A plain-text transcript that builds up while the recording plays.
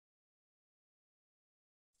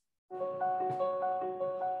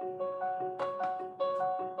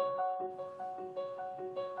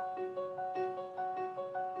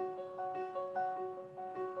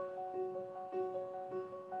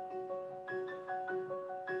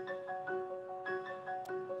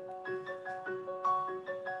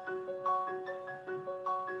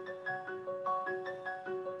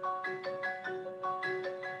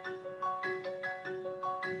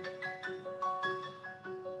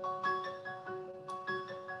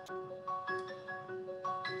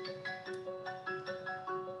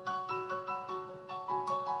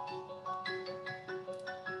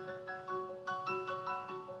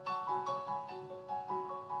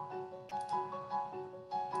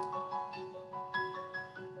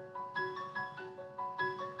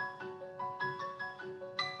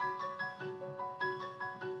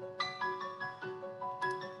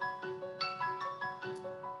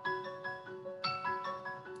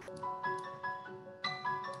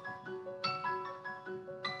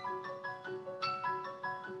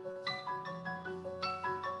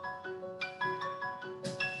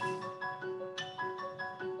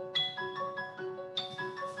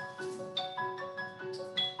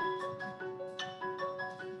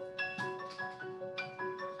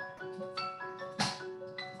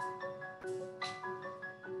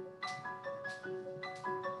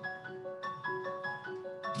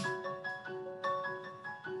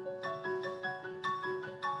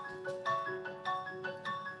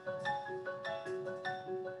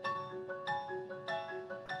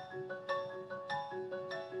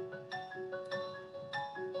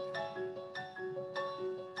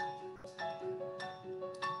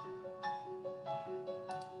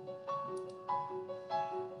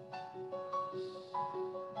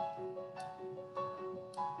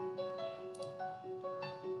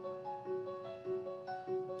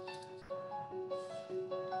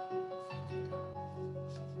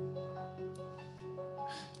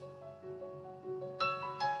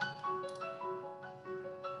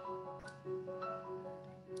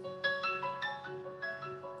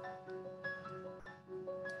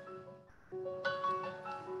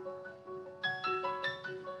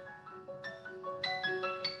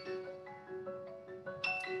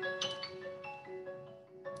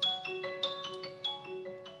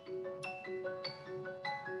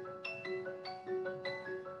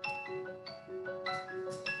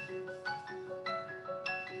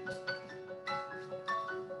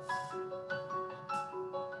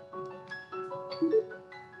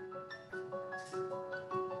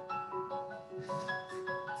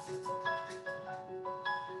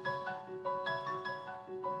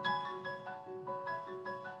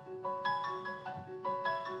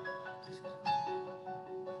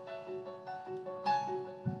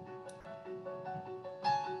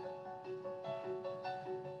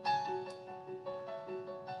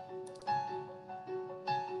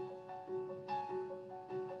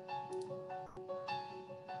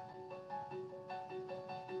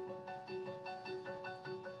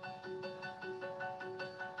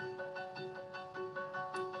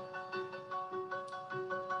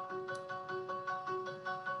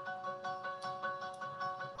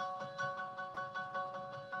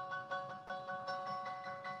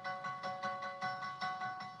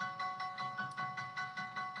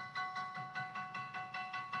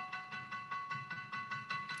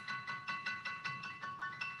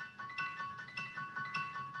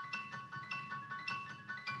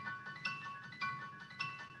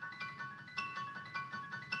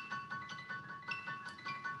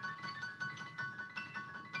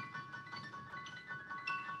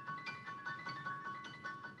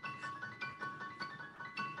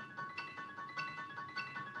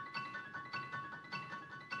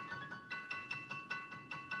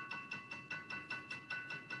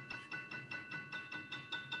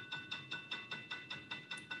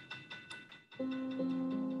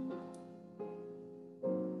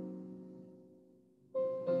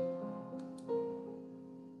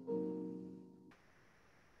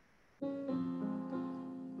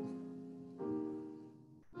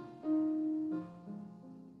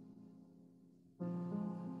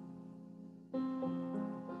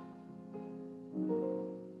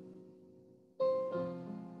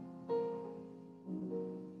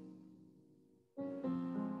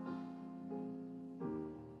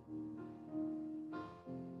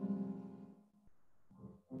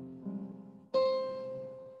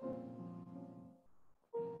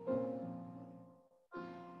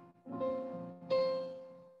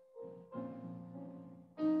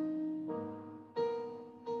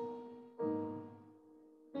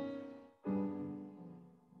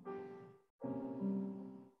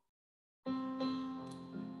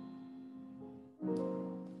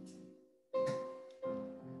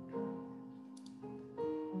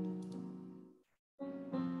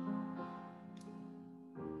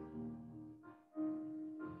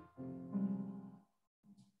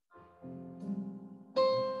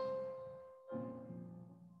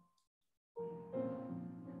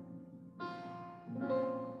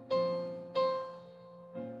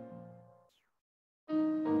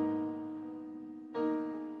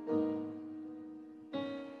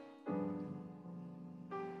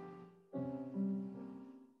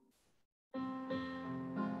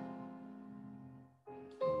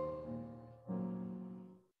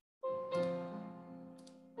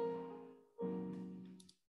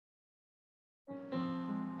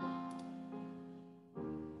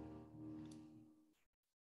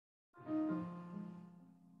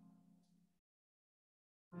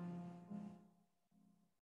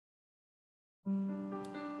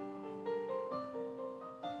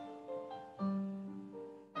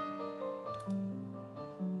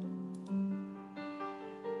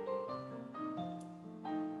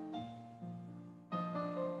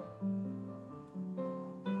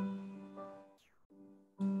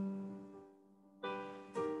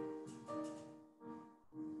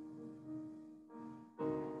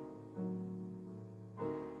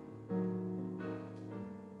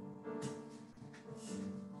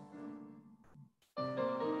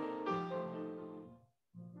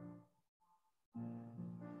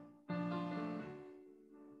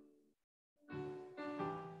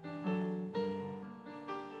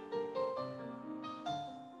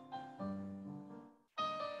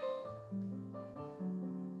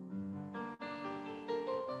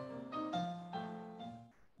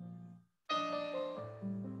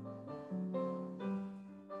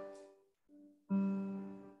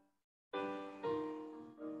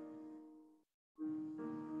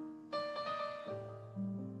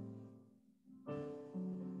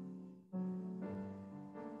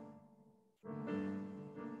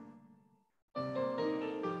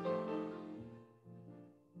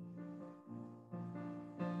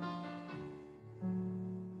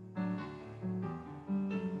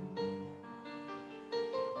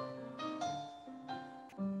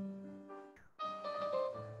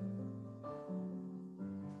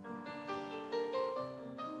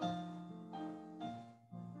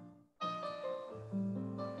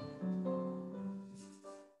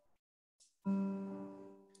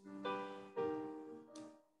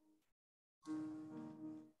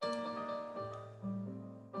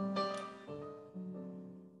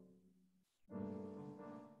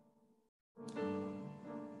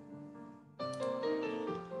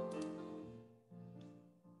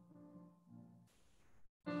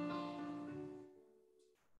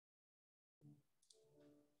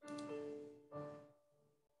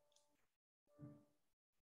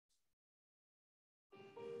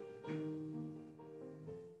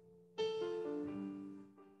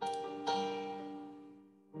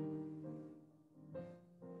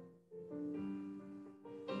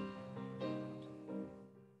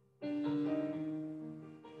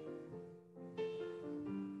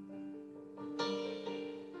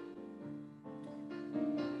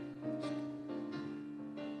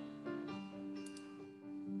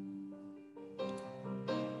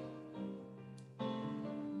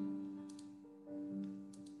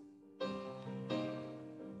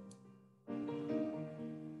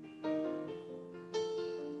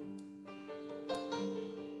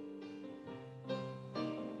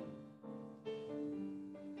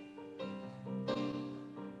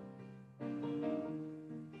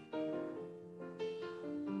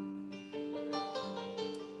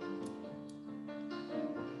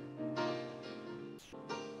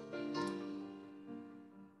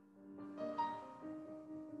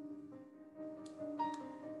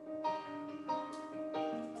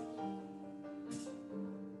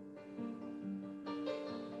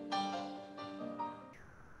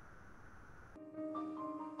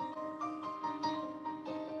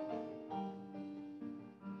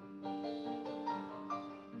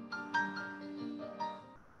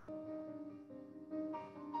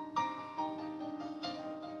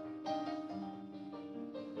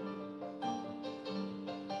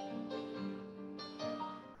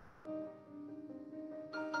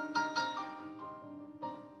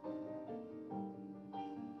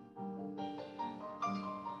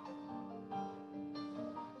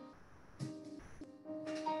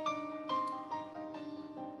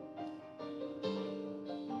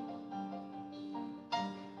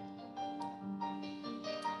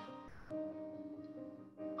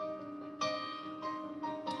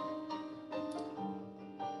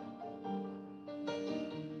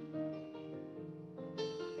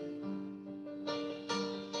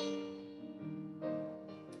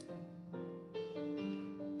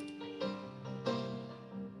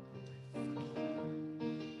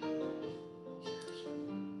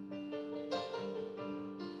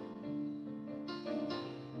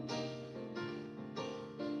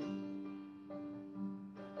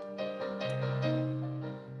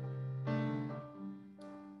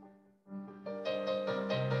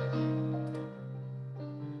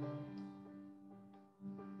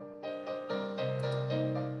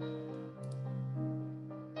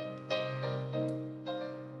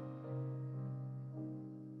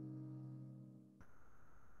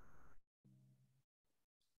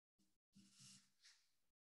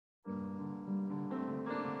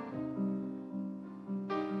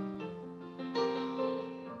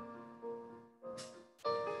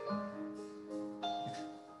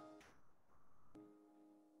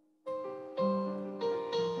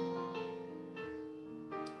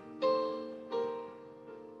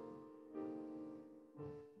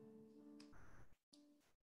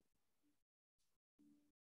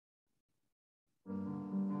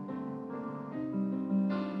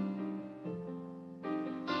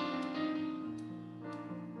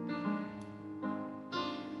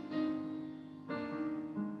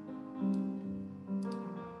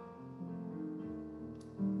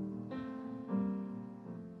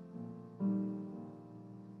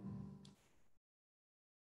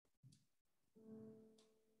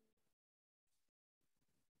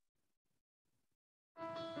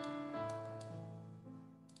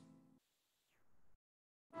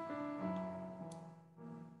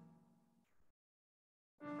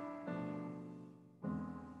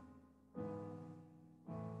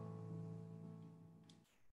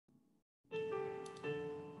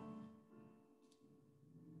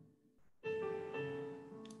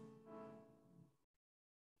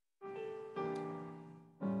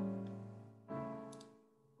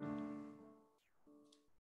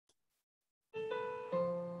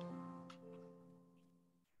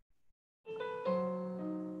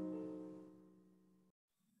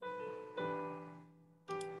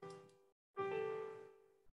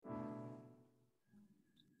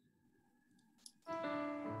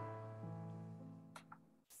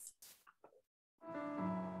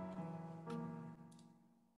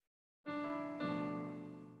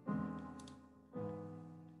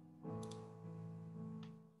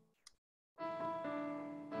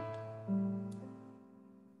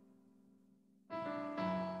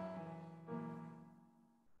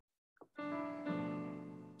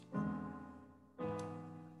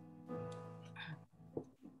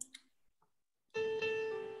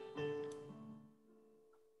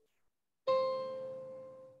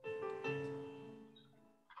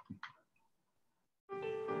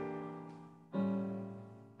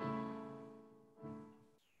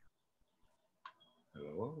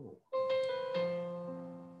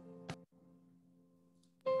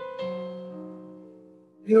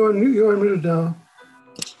You're muted now.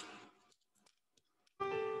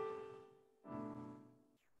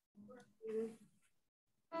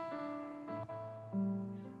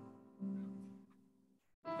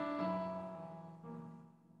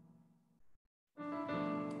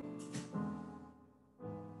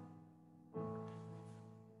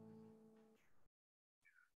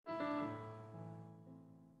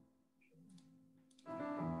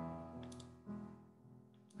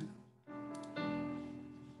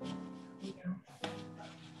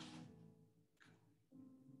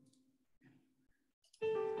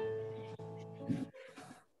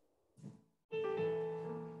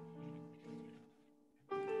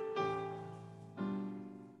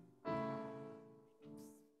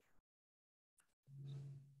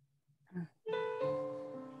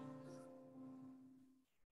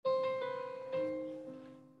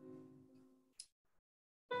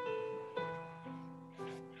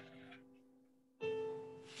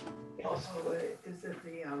 Also, is it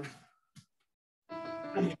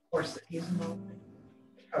the course that he's involved in?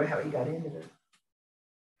 Probably how he got into it.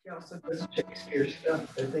 He also does Shakespeare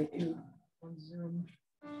stuff that they do on Zoom.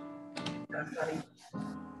 That's funny.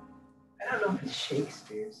 I don't know if it's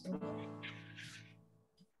Shakespeare so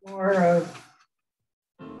more of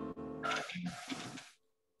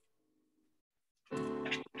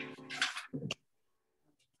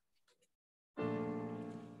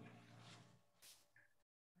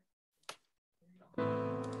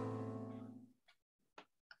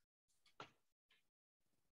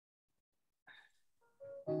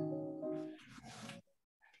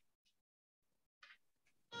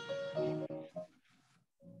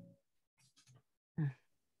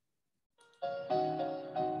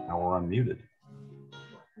Now we're unmuted.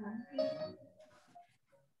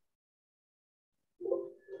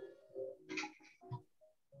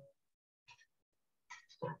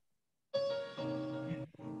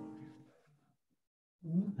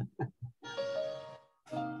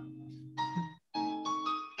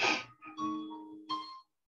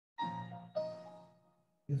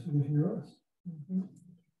 Guess we can hear us.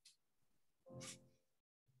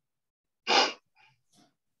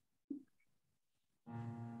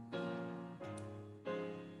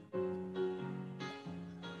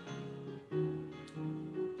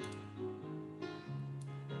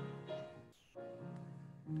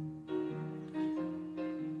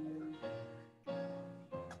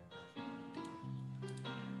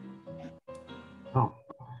 Oh.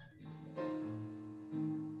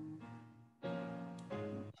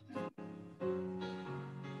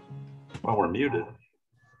 Well, we're muted,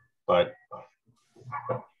 but.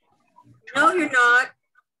 No, you're not.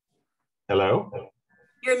 Hello?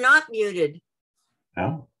 You're not muted.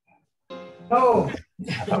 No? oh.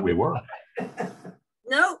 I thought we were.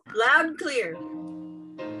 No, loud and clear.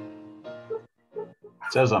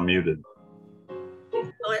 It says I'm muted.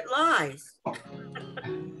 Well, it lies.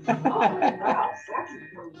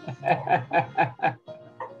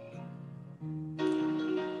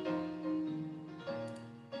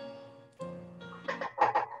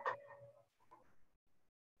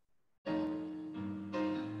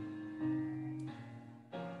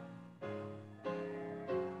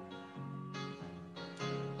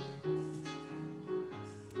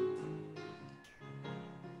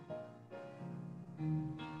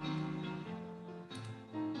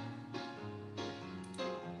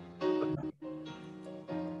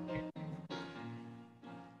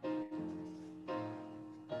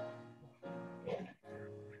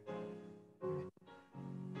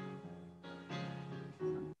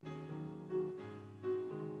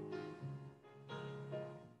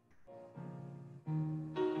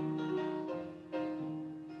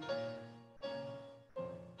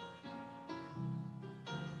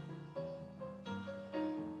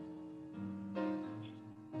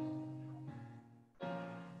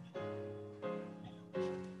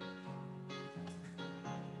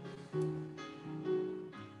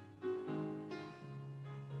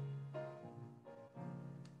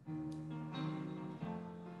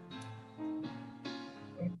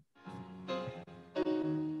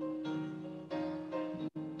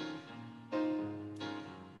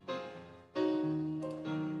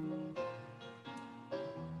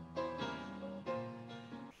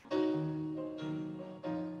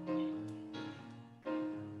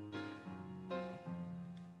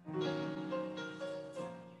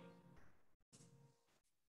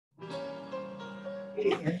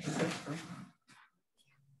 Yeah.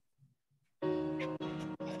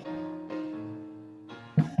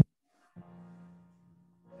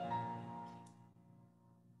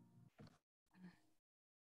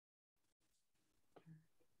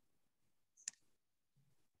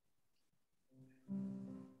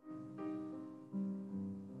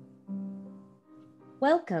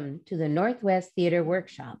 Welcome to the Northwest Theater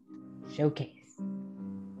Workshop Showcase.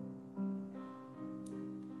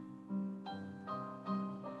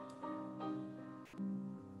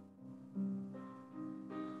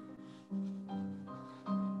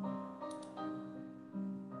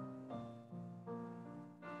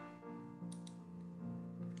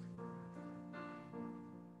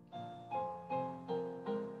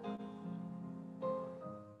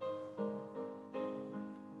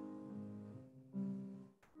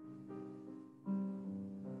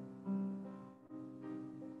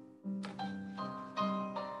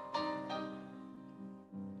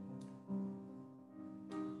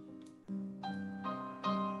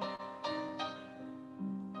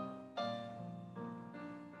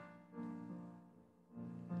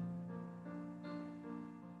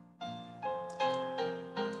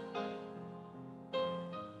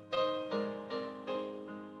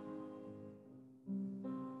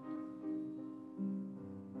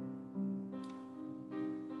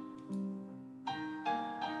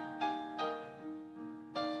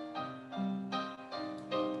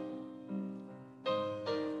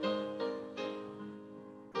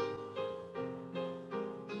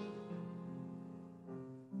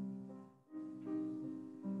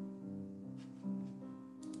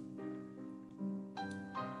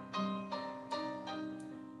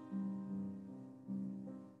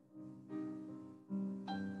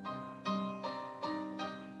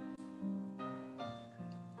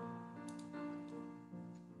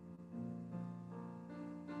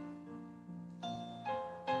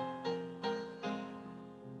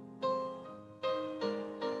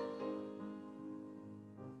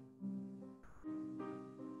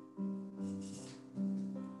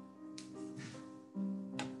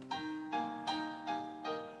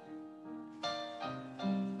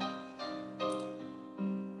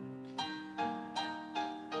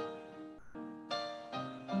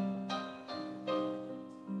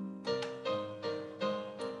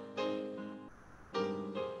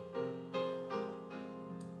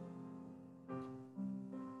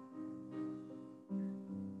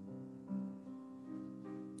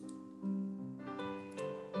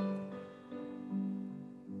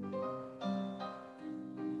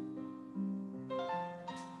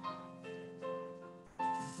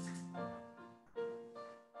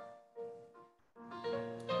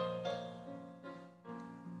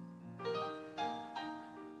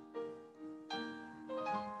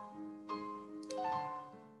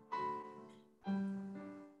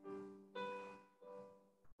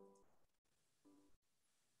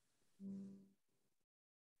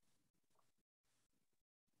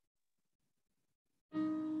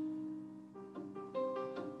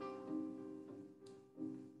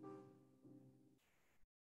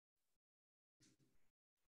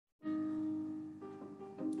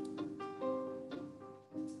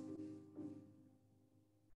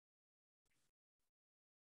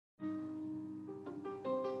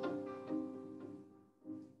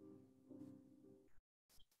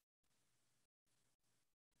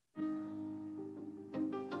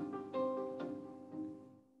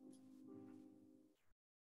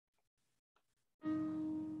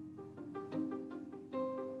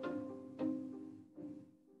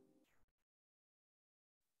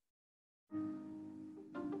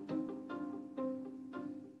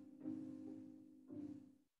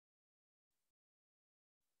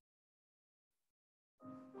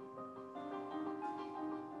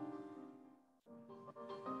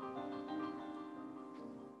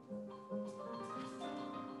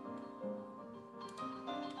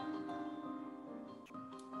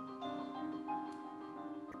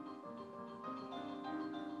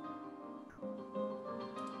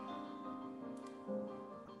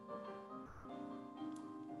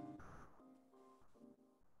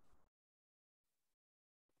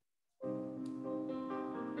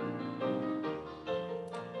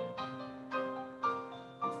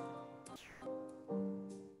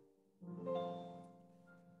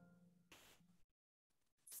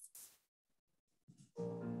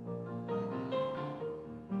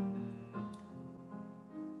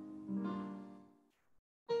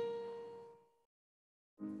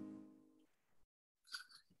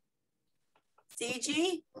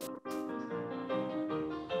 CG?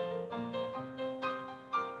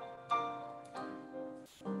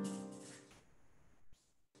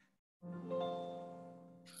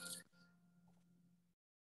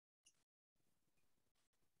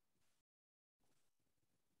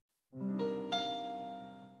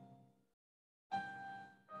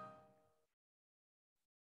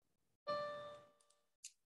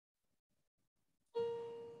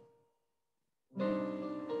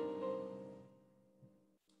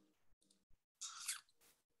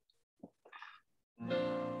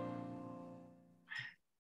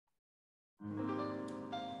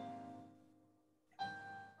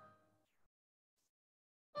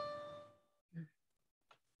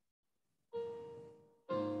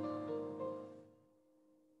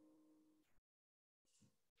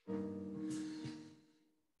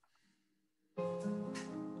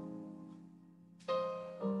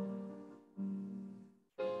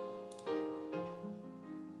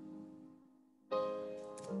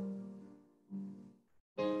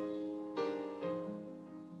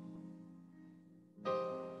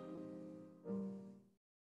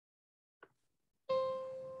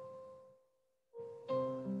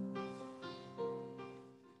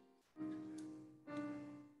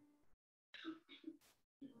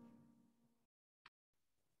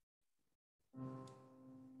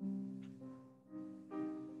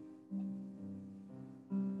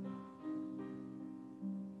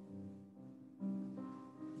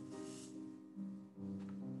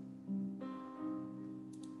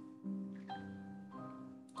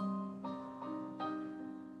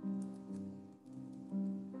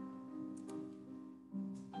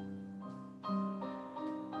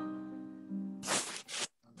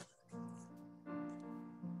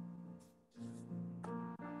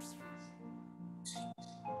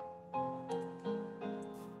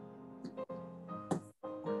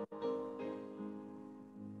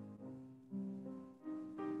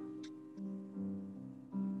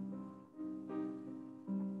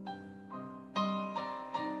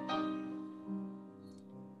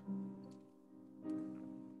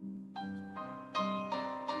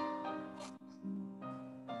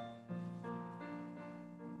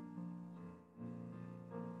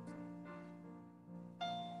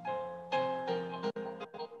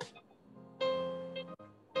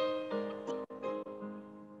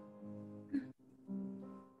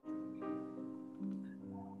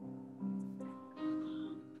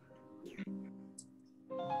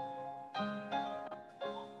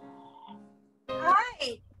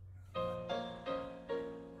 Hi.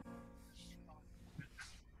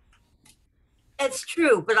 It's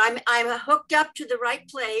true, but I'm hooked up to the right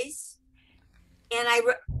place, and I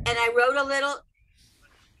wrote a little.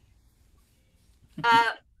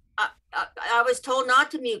 I was told not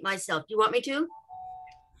to mute myself. Do you want me to?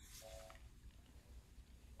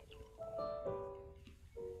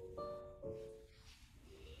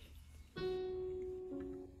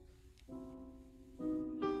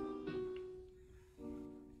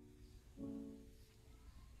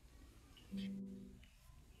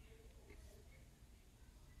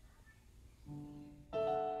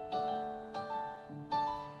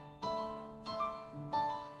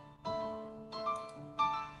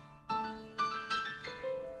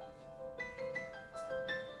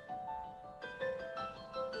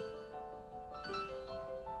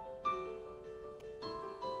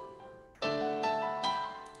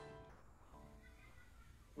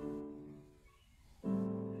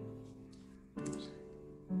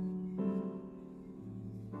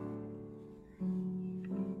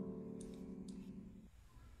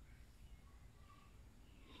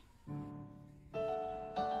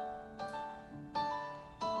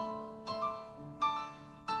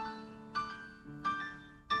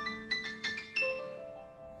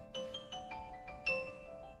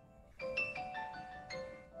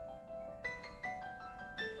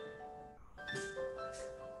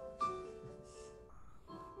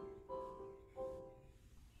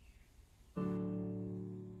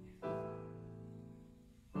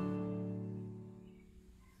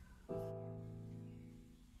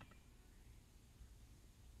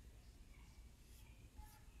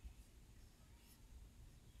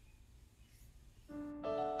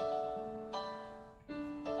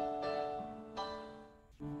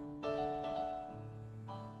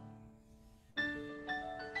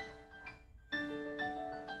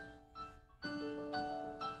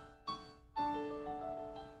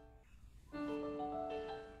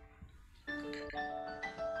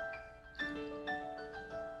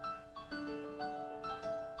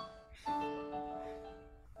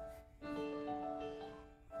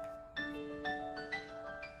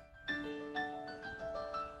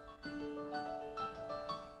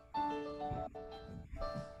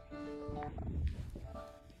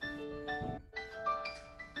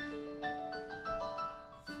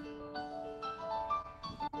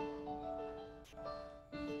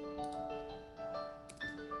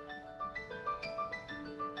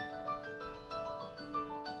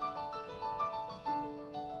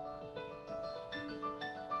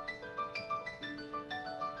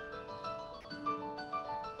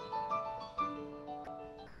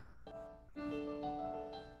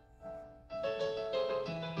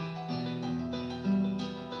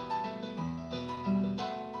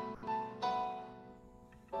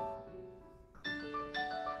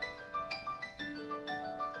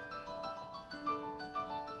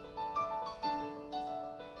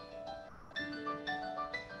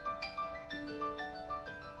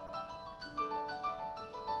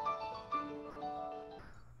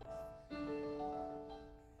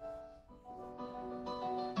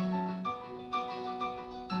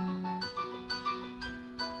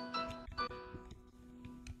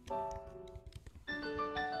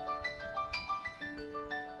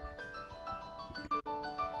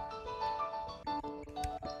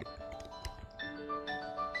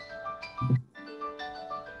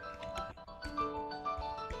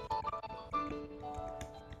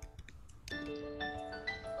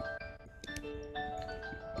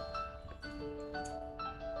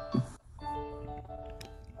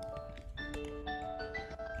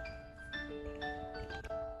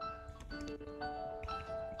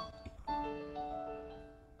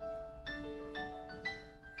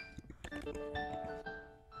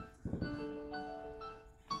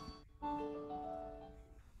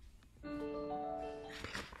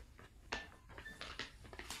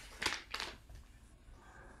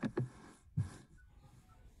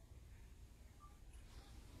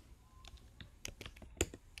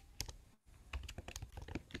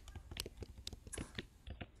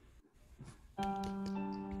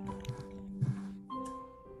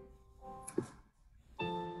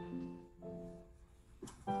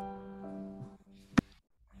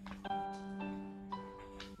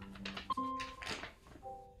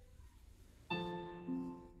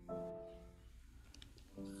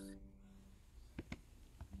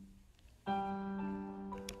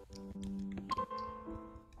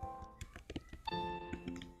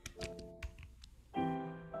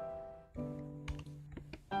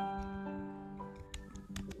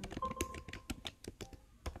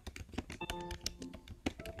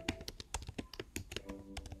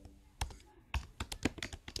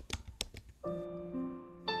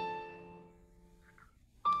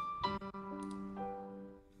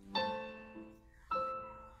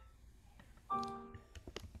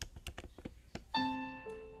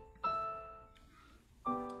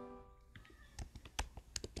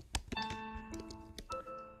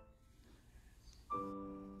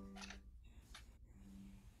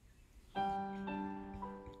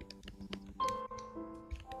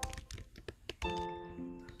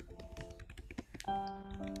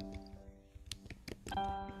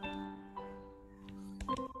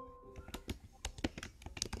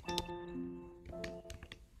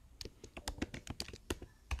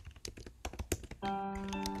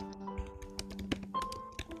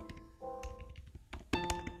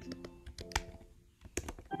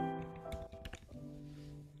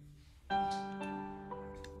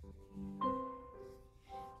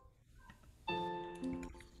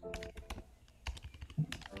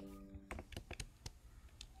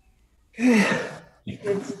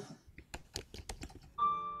 It's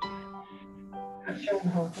not showing the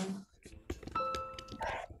whole thing.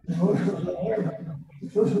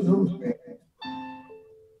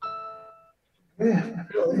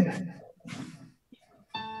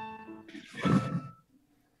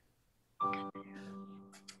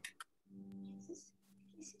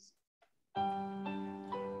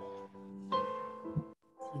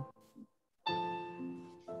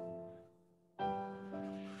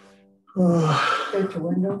 Search a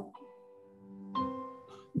window.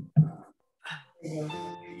 Yeah.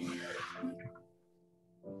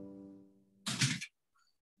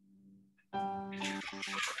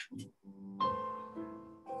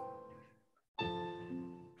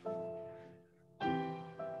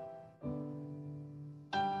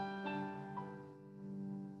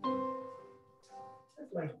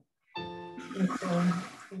 That's like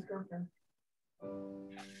his girlfriend.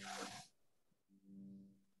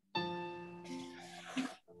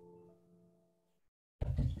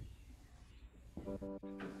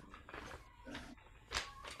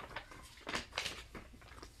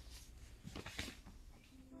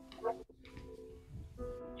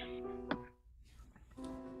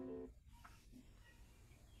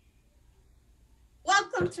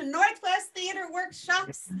 Welcome to Northwest Theater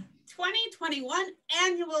Workshop's 2021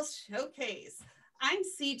 Annual Showcase. I'm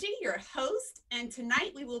CG, your host, and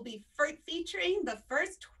tonight we will be featuring the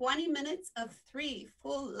first 20 minutes of 3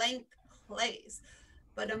 full-length plays.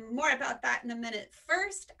 But more about that in a minute.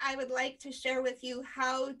 First, I would like to share with you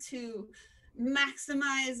how to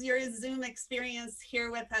maximize your Zoom experience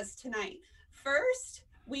here with us tonight. First,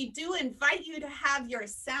 we do invite you to have your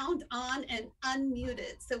sound on and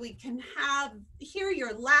unmuted so we can hear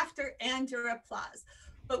your laughter and your applause.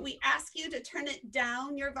 But we ask you to turn it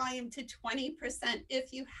down, your volume, to 20%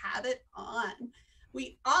 if you have it on.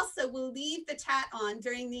 We also will leave the chat on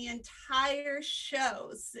during the entire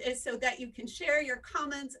show so that you can share your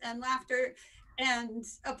comments and laughter and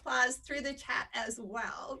applause through the chat as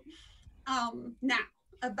well. Now,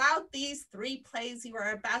 about these 3 plays you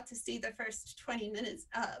are about to see the first 20 minutes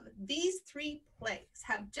of. These 3 plays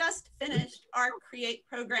have just finished our Create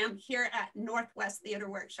program here at Northwest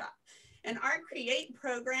Theater Workshop. And in our Create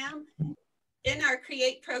program,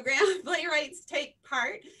 playwrights take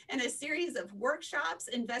part in a series of workshops,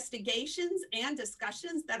 investigations, and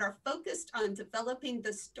discussions that are focused on developing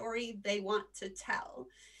the story they want to tell.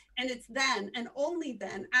 And it's then, and only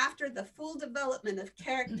then, after the full development of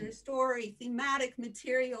character, story, thematic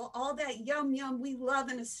material, all that yum we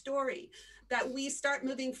love in a story, that we start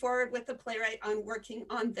moving forward with the playwright on working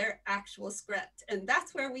on their actual script. And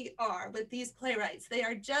that's where we are with these playwrights. They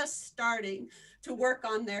are just starting to work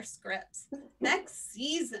on their scripts. Next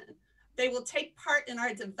season, they will take part in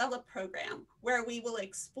our Develop program, where we will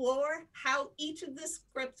explore how each of the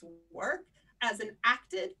scripts work as an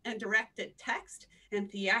acted and directed text and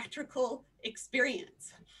theatrical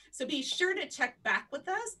experience. So be sure to check back with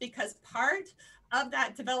us, because part of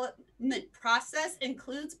that development process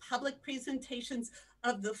includes public presentations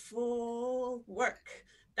of the full work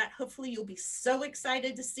that hopefully you'll be so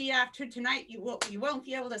excited to see after tonight. You won't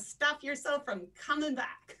be able to stop yourself from coming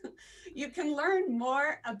back. You can learn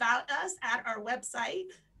more about us at our website,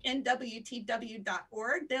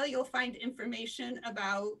 NWTW.org. There you'll find information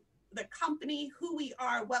about the company, who we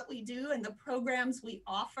are, what we do, and the programs we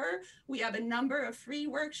offer. We have a number of free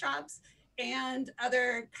workshops and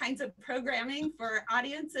other kinds of programming for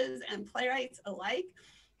audiences and playwrights alike.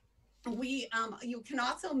 You can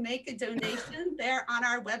also make a donation there on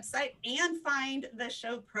our website and find the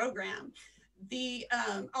show program.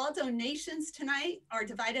 All donations tonight are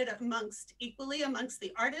divided equally amongst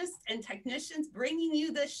the artists and technicians bringing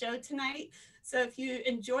you this show tonight. So if you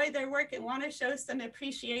enjoy their work and want to show some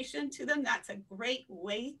appreciation to them, that's a great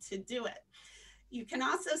way to do it. You can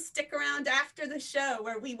also stick around after the show,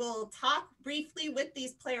 where we will talk briefly with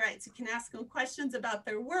these playwrights. You can ask them questions about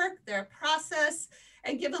their work, their process,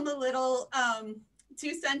 and give them a little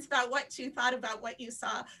 2 cents about what you thought about what you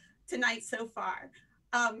saw tonight so far.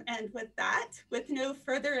 And with that, with no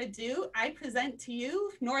further ado, I present to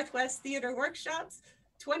you Northwest Theater Workshop's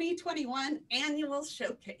 2021 Annual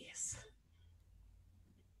Showcase.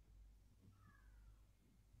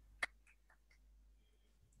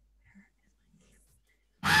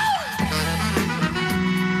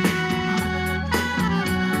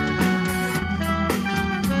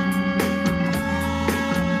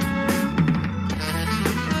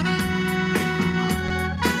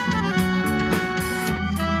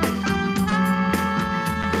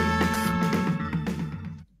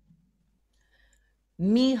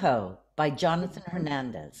 Mijo by Jonathan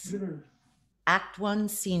Hernandez. Act 1,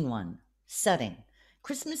 Scene 1. Setting: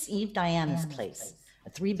 Christmas Eve, Diana's place. A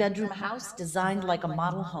 3-bedroom house designed like a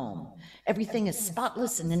model home. Everything is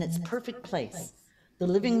spotless and in its perfect place. The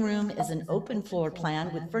living room is an open floor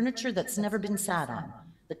plan with furniture that's never been sat on.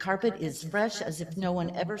 The carpet is fresh as if no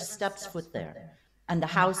one ever steps foot there. And the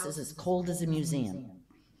house is as cold as a museum.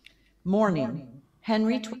 Morning.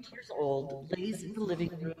 Henry, 20 years old, lays in the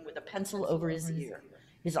living room with a pencil over his ear.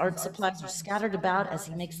 His art supplies are scattered about as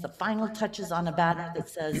he makes the final touches on a banner that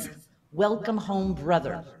says, "Welcome home,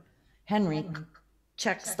 brother." Henry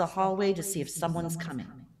checks the hallway to see if someone's coming.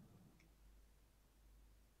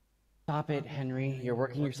 Stop it, Henry. You're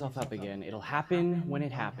working yourself up again. It'll happen when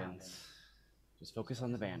it happens. Just focus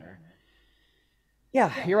on the banner.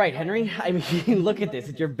 Yeah, you're right, Henry. I mean, look at this.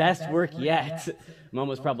 It's your best work yet. Mom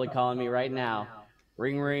was probably calling me right now.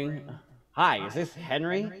 Ring, ring. Hi, is this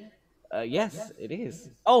Henry? Yes, it is.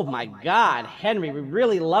 Oh my God, Henry, we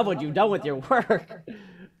really love what you've done with your work.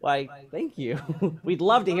 Why, thank you. We'd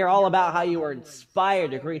love to hear all about how you were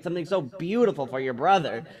inspired to create something so beautiful for your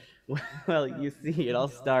brother. Well, you see, it all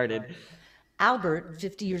started. Albert,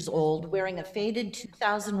 50 years old, wearing a faded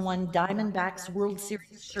 2001 Diamondbacks World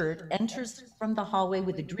Series shirt, enters from the hallway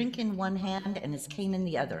with a drink in one hand and his cane in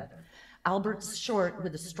the other. Albert's short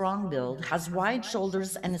with a strong build, has wide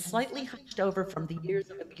shoulders, and is slightly hunched over from the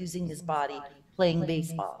years of abusing his body playing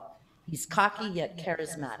baseball. He's cocky yet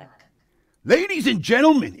charismatic. Ladies and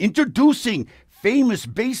gentlemen, introducing famous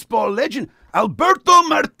baseball legend Alberto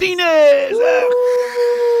Martinez.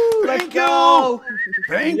 Thank you.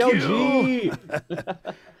 Thank you.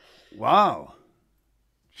 Wow.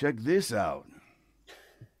 Check this out.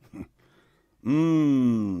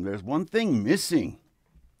 There's one thing missing.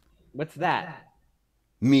 What's that?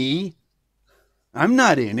 Me? I'm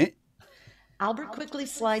not in it. Albert quickly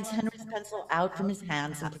slides Henry's pencil out from his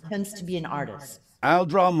hands and pretends to be an artist. I'll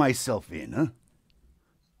draw myself in, huh?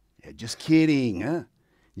 Yeah, just kidding, huh?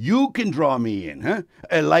 You can draw me in, huh?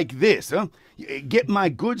 Like this, huh? Get my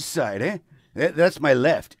good side, eh? That's my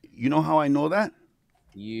left. You know how I know that?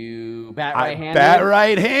 You bat right-handed? Bat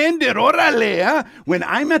right-handed, orale, huh? When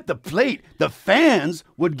I'm at the plate, the fans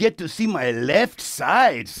would get to see my left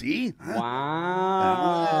side, see? Huh?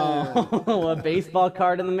 Wow. A baseball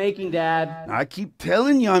card in the making, Dad. I keep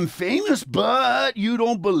telling you I'm famous, but you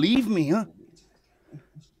don't believe me, huh?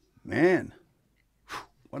 Man,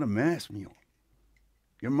 what a mess, Mio.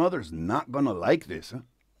 Your mother's not gonna like this, huh?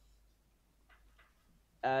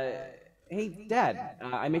 Hey, Dad,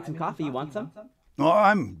 I made some coffee. You want some? Oh,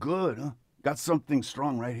 I'm good, huh? Got something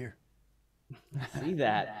strong right here. See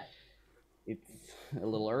that? It's a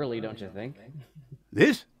little early, don't you think?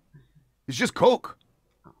 This? It's just Coke.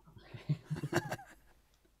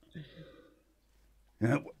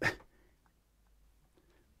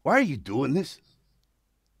 Why are you doing this?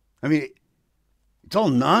 I mean, it's all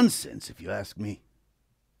nonsense if you ask me.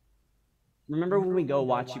 Remember when we go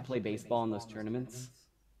watch you play baseball in those tournaments?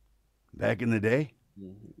 Back in the day?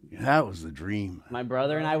 That was the dream. My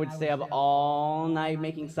brother and I would stay up all night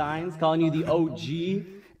making signs, calling you the OG.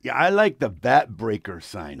 Yeah, I like the bat breaker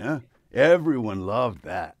sign, huh? Everyone loved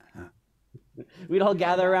that. We'd all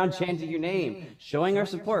gather around chanting your name, showing our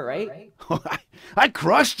support, right? I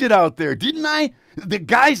crushed it out there, didn't I? The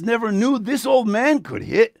guys never knew this old man could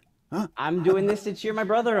hit. Huh? I'm doing this to cheer my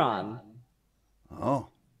brother on. Oh.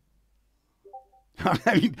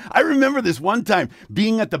 I mean, I remember this one time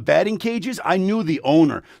being at the batting cages. I knew the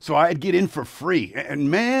owner, so I'd get in for free.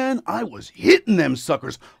 And man, I was hitting them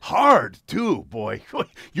suckers hard too, boy.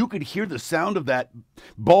 You could hear the sound of that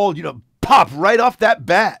ball, pop right off that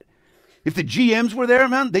bat. If the GMs were there,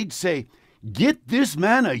 man, they'd say, "Get this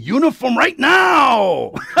man a uniform right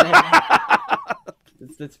now."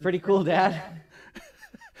 That's pretty cool, Dad.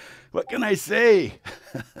 What can I say?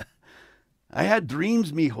 I had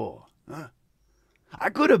dreams, mijo. Huh? I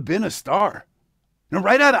could have been a star.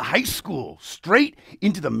 Right out of high school, straight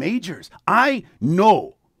into the majors. I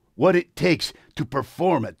know what it takes to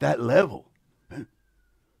perform at that level.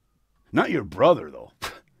 Not your brother, though.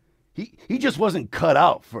 He just wasn't cut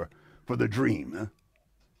out for the dream.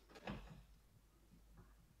 Huh?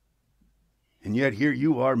 And yet here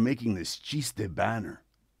you are making this chiste banner.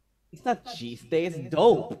 It's not chiste, it's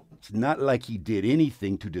dope. It's not like he did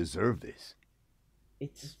anything to deserve this.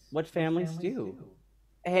 It's what families do.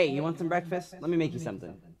 Hey, you want some breakfast? Let me make you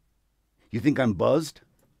something. You think I'm buzzed?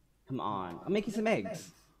 Come on, I'll make you some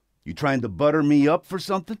eggs. You trying to butter me up for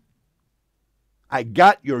something? I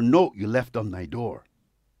got your note you left on my door.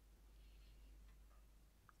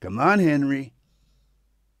 Come on, Henry.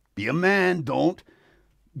 Be a man, don't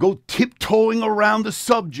go tiptoeing around the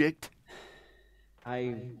subject.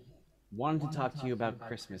 I wanted to talk to you about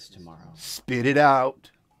Christmas tomorrow. Spit it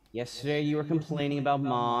out. Yesterday you were complaining about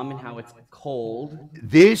Mom and how it's cold.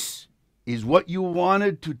 This is what you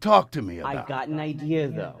wanted to talk to me about. I got an idea,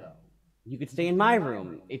 though. You could stay in my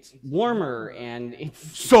room. It's warmer and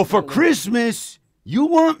it's... So for Christmas, you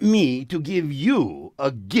want me to give you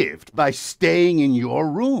a gift by staying in your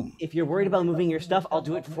room? If you're worried about moving your stuff, I'll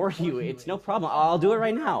do it for you. It's no problem. I'll do it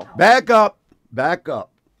right now. Back up. Back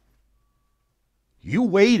up. You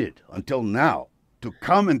waited until now to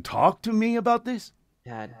come and talk to me about this?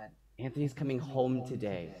 Dad, Anthony's coming home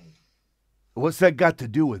today. What's that got to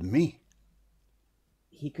do with me?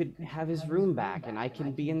 He could have his room back, and I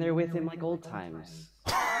can be in there with him like old times.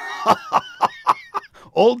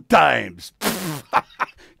 Old times.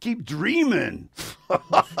 Keep dreaming.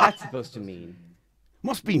 What's that supposed to mean?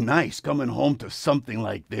 Must be nice coming home to something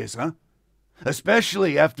like this, huh?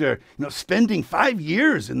 Especially after, spending 5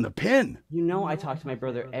 years in the pen. You know I talk to my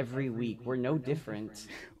brother every week. We're no different.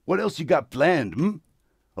 What else you got planned,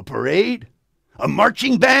 A parade? A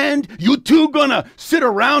marching band? You two gonna sit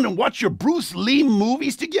around and watch your Bruce Lee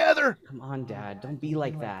movies together? Come on, Dad. Don't be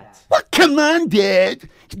like that. What? Come on, Dad.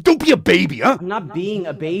 Don't be a baby, huh? I'm not being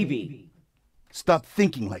a baby. Stop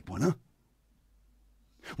thinking like one, huh?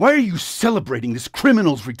 Why are you celebrating this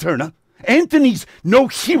criminal's return, huh? Anthony's no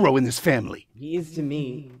hero in this family. He is to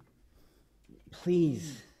me.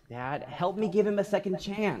 Please, Dad, help me give him a second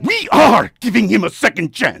chance. We are giving him a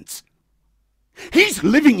second chance. He's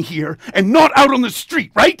living here and not out on the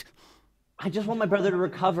street, right? I just want my brother to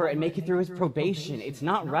recover and make it through his probation. It's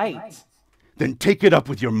not right. Then take it up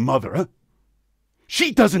with your mother, huh?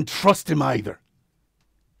 She doesn't trust him either.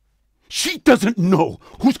 She doesn't know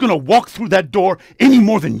who's gonna walk through that door any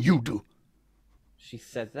more than you do. She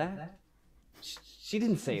said that? She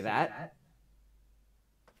didn't say that.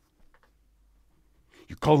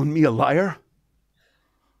 You calling me a liar?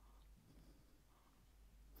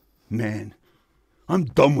 Man, I'm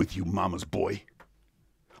done with you, mama's boy.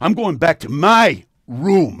 I'm going back to my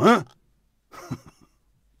room, huh?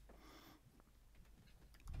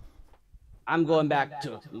 I'm going back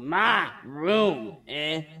to my room,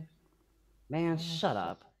 eh? Man, shut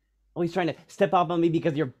up. Always trying to step up on me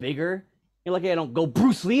because you're bigger. You're lucky I don't go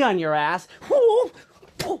Bruce Lee on your ass.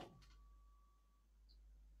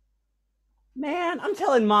 Man, I'm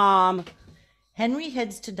telling Mom. Henry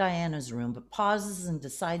heads to Diana's room, but pauses and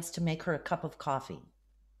decides to make her a cup of coffee.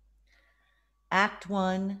 Act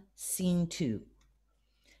 1, Scene 2.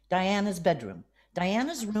 Diana's bedroom.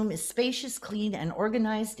 Diana's room is spacious, clean, and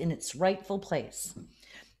organized in its rightful place.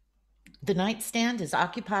 The nightstand is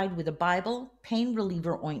occupied with a Bible, pain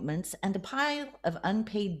reliever ointments, and a pile of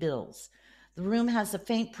unpaid bills. The room has a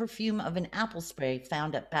faint perfume of an apple spray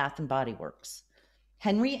found at Bath & Body Works.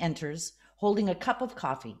 Henry enters, holding a cup of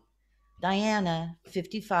coffee. Diana,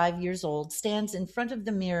 55 years old, stands in front of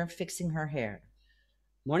the mirror fixing her hair.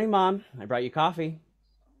 Morning, Mom. I brought you coffee.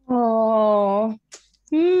 Oh,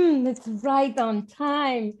 it's right on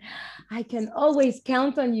time. I can always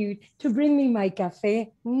count on you to bring me my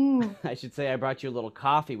cafe. I should say I brought you a little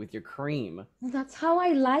coffee with your cream. That's how I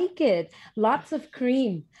like it. Lots of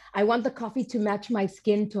cream. I want the coffee to match my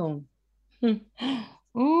skin tone.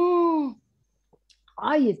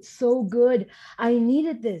 It's so good. I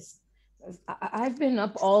needed this. I've been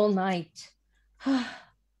up all night.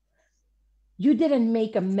 You didn't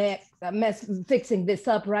make a mess fixing this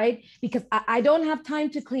up, right? Because I don't have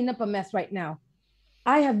time to clean up a mess right now.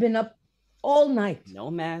 I have been up all night.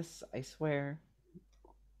 No mess, I swear.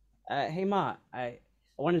 Hey, Ma, I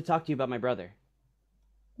wanted to talk to you about my brother.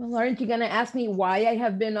 Well, aren't you going to ask me why I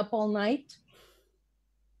have been up all night?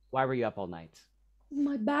 Why were you up all night?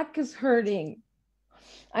 My back is hurting.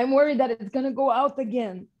 I'm worried that it's going to go out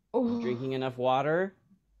again. Drinking enough water?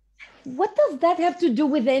 What does that have to do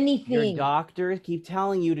with anything? Your doctors keep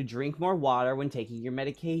telling you to drink more water when taking your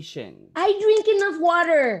medication. I drink enough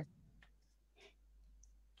water.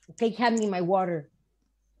 Okay, hand me my water.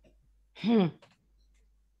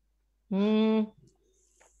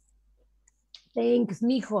 Thanks,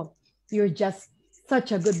 mijo. You're just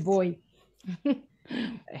such a good boy.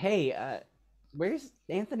 Hey, where's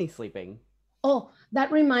Anthony sleeping? Oh,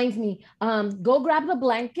 that reminds me. Go grab the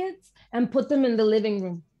blankets and put them in the living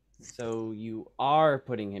room. So you are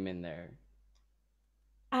putting him in there?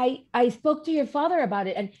 I spoke to your father about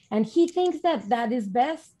it, and he thinks that is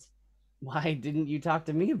best. Why didn't you talk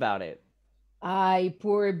to me about it? Ay,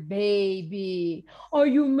 poor baby. Are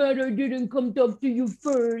you mad I didn't come talk to you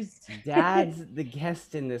first? Dad's the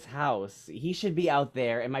guest in this house. He should be out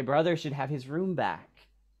there, and my brother should have his room back.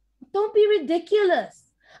 Don't be ridiculous.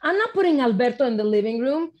 I'm not putting Alberto in the living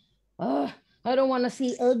room. I don't want to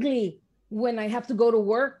see ugly when I have to go to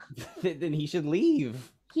work. Then he should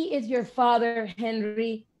leave. He is your father,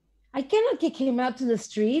 Henry. I cannot kick him out to the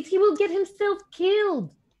streets. He will get himself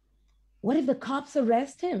killed. What if the cops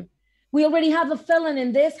arrest him? We already have a felon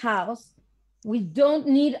in this house. We don't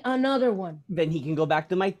need another one. Then he can go back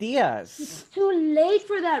to my tias. It's too late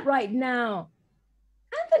for that right now.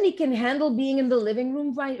 Anthony can handle being in the living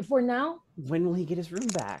room right for now. When will he get his room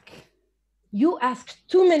back? You asked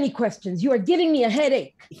too many questions. You are giving me a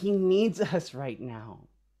headache. He needs us right now.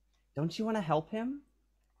 Don't you want to help him?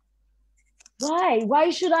 Why? Why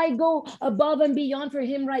should I go above and beyond for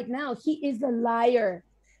him right now? He is a liar.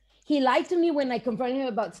 He lied to me when I confronted him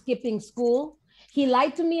about skipping school. He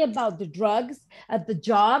lied to me about the drugs, the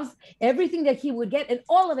jobs, everything that he would get, and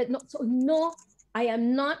all of it. No, I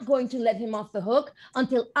am not going to let him off the hook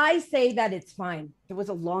until I say that it's fine. It was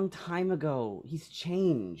a long time ago. He's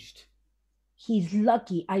changed. He's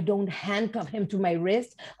lucky I don't handcuff him to my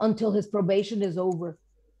wrist until his probation is over.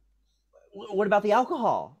 What about the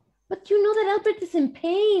alcohol? But you know that Albert is in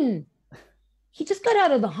pain. He just got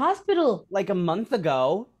out of the hospital. Like a month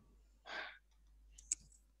ago.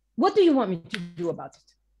 What do you want me to do about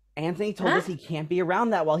it? Anthony told us he can't be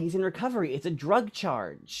around that while he's in recovery. It's a drug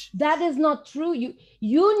charge. That is not true.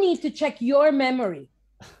 You need to check your memory.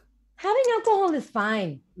 Having alcohol is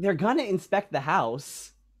fine. They're gonna inspect the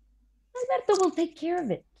house. Alberto will take care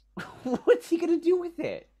of it. What's he gonna do with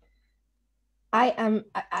it? I'm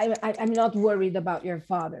not worried about your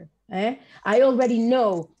father. I already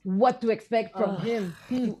know what to expect from him.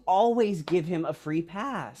 You always give him a free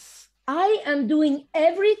pass. I am doing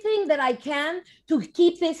everything that I can to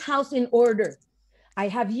keep this house in order. I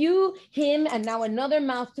have you, him, and now another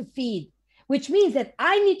mouth to feed, which means that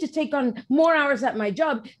I need to take on more hours at my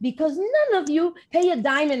job because none of you pay a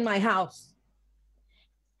dime in my house.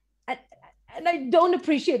 And I don't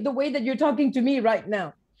appreciate the way that you're talking to me right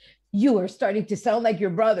now. You are starting to sound like your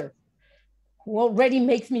brother, who already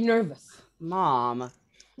makes me nervous. Mom.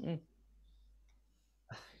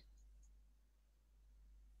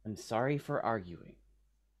 I'm sorry for arguing.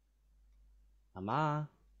 Mama.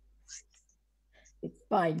 It's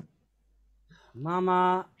fine.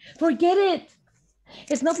 Mama. Forget it.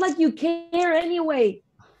 It's not like you care anyway.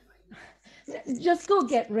 Just go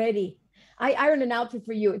get ready. I ironed an outfit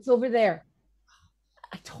for you. It's over there.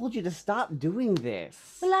 I told you to stop doing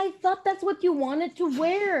this. Well, I thought that's what you wanted to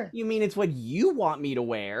wear. You mean it's what you want me to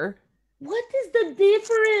wear? What is the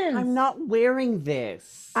difference? I'm not wearing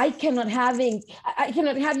this. I cannot have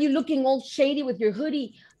you looking all shady with your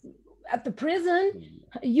hoodie at the prison.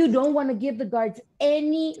 You don't want to give the guards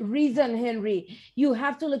any reason, Henry. You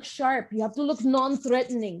have to look sharp. You have to look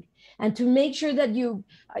non-threatening. And to make sure that you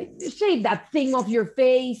shave that thing off your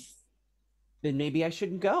face. Then maybe I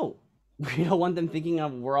shouldn't go. We don't want them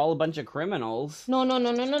thinking we're all a bunch of criminals. No.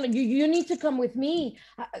 You need to come with me.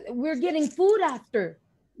 We're getting food after.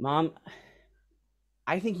 Mom,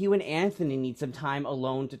 I think you and Anthony need some time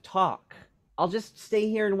alone to talk. I'll just stay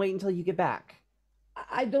here and wait until you get back.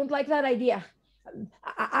 I don't like that idea.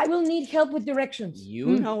 I will need help with directions.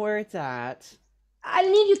 You know where it's at. I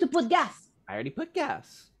need you to put gas. I already put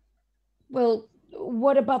gas. Well,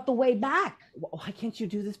 what about the way back? Why can't you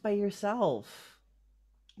do this by yourself?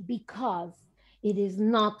 Because it is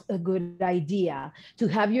not a good idea to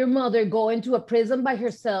have your mother go into a prison by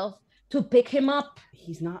herself to pick him up.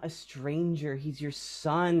 He's not a stranger. He's your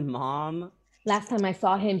son, Mom. Last time I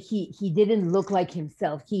saw him, he didn't look like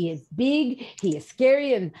himself. He is big, he is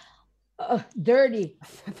scary, and dirty.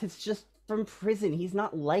 That's just from prison. He's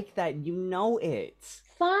not like that. You know it.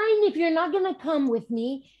 Fine, if you're not gonna come with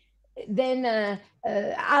me, then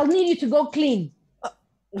I'll need you to go clean.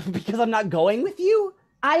 Because I'm not going with you?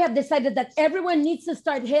 I have decided that everyone needs to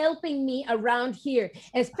start helping me around here,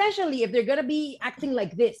 especially if they're gonna be acting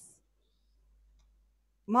like this.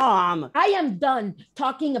 Mom! I am done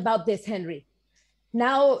talking about this, Henry.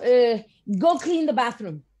 Now, go clean the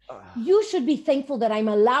bathroom. You should be thankful that I'm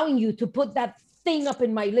allowing you to put that thing up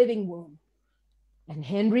in my living room. And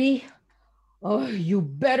Henry, you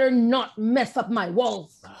better not mess up my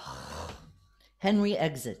walls. Henry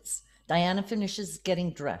exits. Diana finishes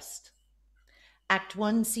getting dressed. Act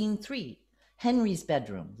 1, Scene 3. Henry's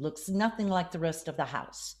bedroom looks nothing like the rest of the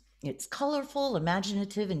house. It's colorful,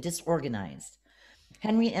 imaginative, and disorganized.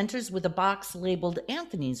 Henry enters with a box labeled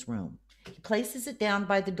Anthony's room. He places it down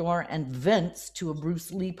by the door and vents to a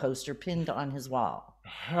Bruce Lee poster pinned on his wall.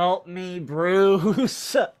 Help me,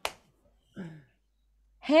 Bruce.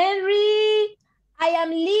 Henry, I am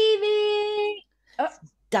leaving.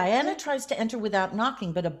 Diana tries to enter without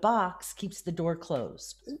knocking, but a box keeps the door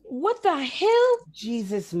closed. What the hell?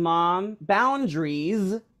 Jesus, Mom.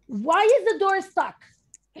 Boundaries. Why is the door stuck?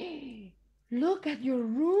 Look at your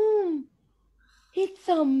room. It's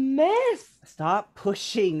a mess. Stop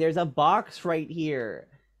pushing. There's a box right here.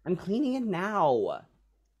 I'm cleaning it now.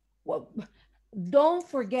 Well, don't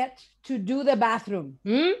forget to do the bathroom.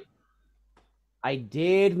 I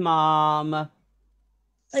did, Mom.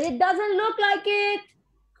 It doesn't look like it.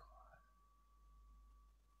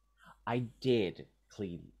 I did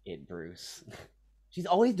clean it, Bruce. She's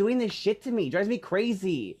always doing this shit to me. Drives me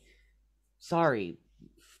crazy. Sorry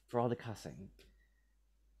for all the cussing.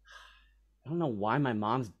 I don't know why my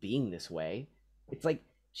mom's being this way. It's like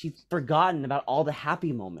she's forgotten about all the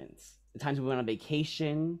happy moments. The times we went on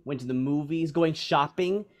vacation, went to the movies, going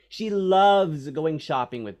shopping. She loves going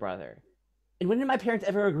shopping with brother. And when did my parents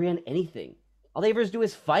ever agree on anything? All they ever do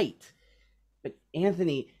is fight. But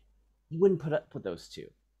Anthony, he wouldn't put those two.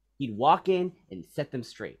 He'd walk in and set them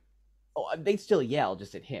straight. Oh, they'd still yell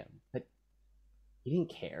just at him, but he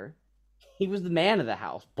didn't care. He was the man of the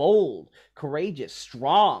house, bold, courageous,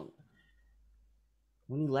 strong.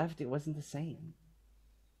 When he left, it wasn't the same.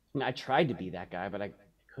 I mean, I tried to be that guy, but I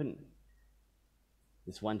couldn't.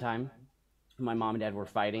 This one time, when my mom and dad were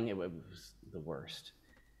fighting, it was the worst.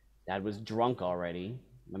 Dad was drunk already.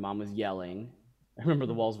 My mom was yelling. I remember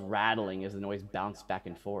the walls rattling as the noise bounced back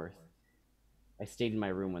and forth. I stayed in my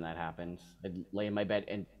room when that happened. I'd lay in my bed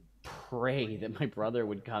and pray that my brother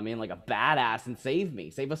would come in like a badass and save me,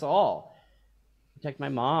 save us all. Protect my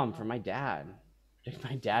mom from my dad. Protect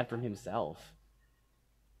my dad from himself.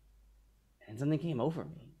 And something came over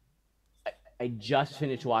me. I just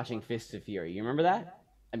finished watching Fists of Fury. You remember that?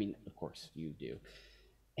 I mean, of course you do.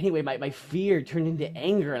 Anyway, my fear turned into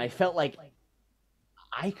anger, and I felt like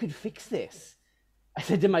I could fix this. I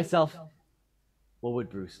said to myself, what would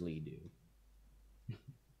Bruce Lee do?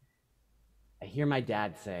 I hear my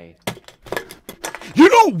dad say, "You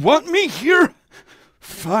don't want me here?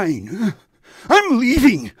 Fine. I'm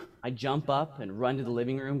leaving." I jump up and run to the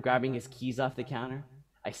living room, grabbing his keys off the counter.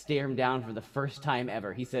 I stare him down for the first time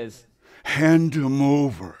ever. He says, "Hand him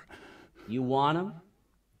over." "You want him?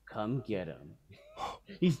 Come get him."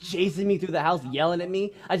 He's chasing me through the house, yelling at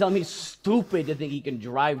me. I tell him he's stupid to think he can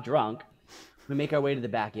drive drunk. We make our way to the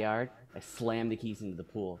backyard. I slam the keys into the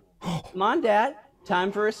pool. "Come on, Dad.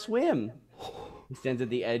 Time for a swim." He stands at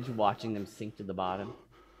the edge watching them sink to the bottom.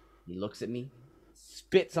 He looks at me,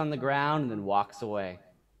 spits on the ground, and then walks away.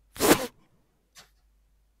 It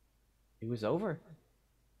was over.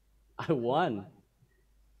 I won.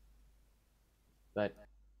 But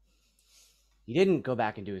he didn't go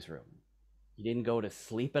back into his room. He didn't go to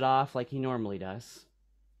sleep it off like he normally does.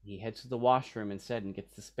 He heads to the washroom instead and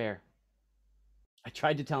gets the spare. I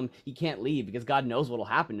tried to tell him he can't leave because God knows what'll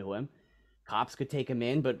happen to him. Cops could take him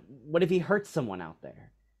in, but what if he hurts someone out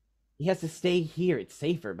there? He has to stay here. It's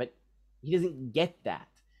safer, but he doesn't get that.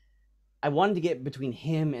 I wanted to get between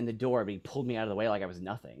him and the door, but he pulled me out of the way like I was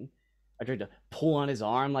nothing. I tried to pull on his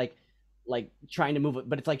arm like trying to move it,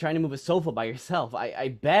 but it's like trying to move a sofa by yourself. I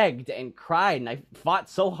begged and cried and I fought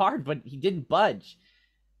so hard, but he didn't budge.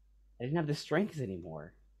 I didn't have the strength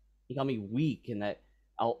anymore. He called me weak and that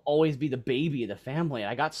I'll always be the baby of the family.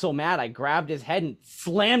 And I got so mad, I grabbed his head and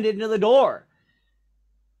slammed it into the door.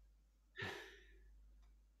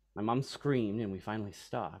 My mom screamed and we finally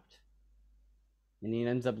stopped. And he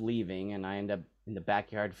ends up leaving and I end up in the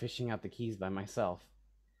backyard fishing out the keys by myself.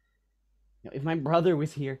 If my brother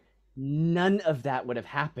was here, none of that would have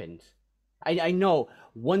happened. I know,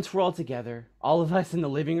 once we're all together, all of us in the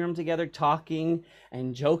living room together, talking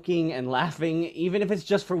and joking and laughing, even if it's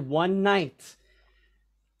just for one night,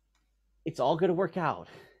 it's all going to work out.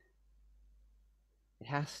 It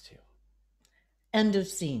has to. End of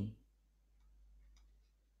scene.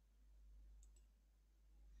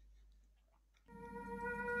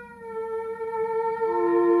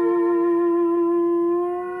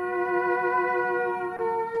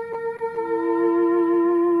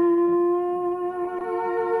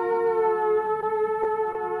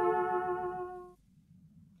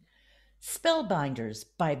 Spellbinders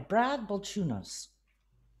by Brad Bolchunos.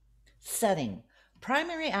 Setting.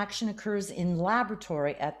 Primary action occurs in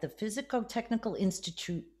laboratory at the Physico-Technical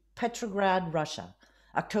Institute, Petrograd, Russia,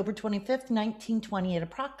 October 25th, 1920 at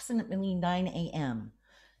approximately 9 a.m.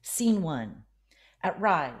 Scene 1. At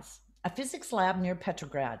Rise, a physics lab near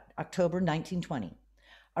Petrograd, October 1920.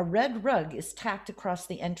 A red rug is tacked across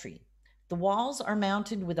the entry. The walls are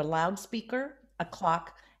mounted with a loudspeaker, a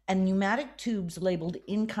clock, and pneumatic tubes labeled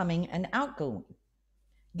incoming and outgoing.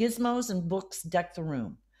 Gizmos and books deck the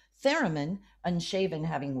room. Theremin, unshaven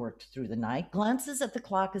having worked through the night, glances at the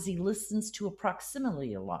clock as he listens to a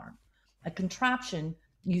proximity alarm, a contraption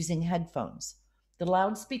using headphones. The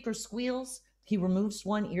loudspeaker squeals. He removes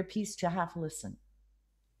one earpiece to half listen.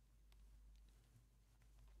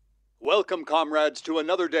 Welcome, comrades, to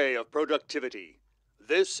another day of productivity.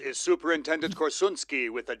 This is Superintendent Korsunski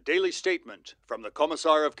with a daily statement from the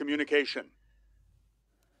Commissar of Communication.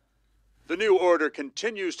 The new order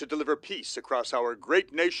continues to deliver peace across our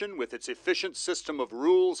great nation with its efficient system of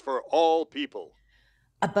rules for all people.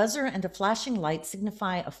 A buzzer and a flashing light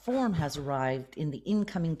signify a form has arrived in the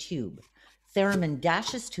incoming tube. Theremin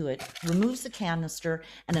dashes to it, removes the canister,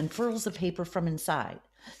 and unfurls the paper from inside.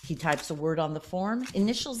 He types a word on the form,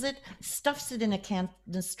 initials it, stuffs it in a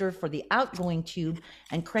canister for the outgoing tube,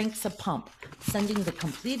 and cranks a pump, sending the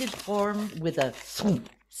completed form with a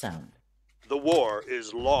thump sound. The war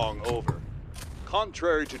is long over.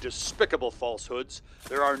 Contrary to despicable falsehoods,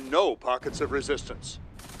 there are no pockets of resistance.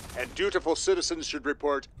 And dutiful citizens should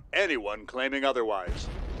report anyone claiming otherwise.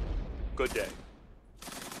 Good day.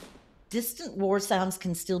 Distant war sounds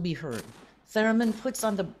can still be heard. Theremin puts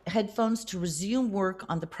on the headphones to resume work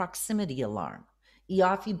on the proximity alarm.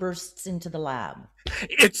 Ioffe bursts into the lab.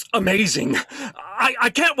 It's amazing.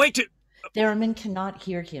 I can't wait to... Theremin cannot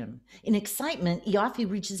hear him. In excitement,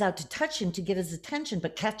 Ioffe reaches out to touch him to get his attention,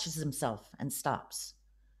 but catches himself and stops.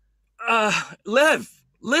 Lev,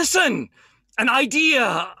 listen! An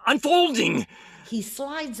idea unfolding! He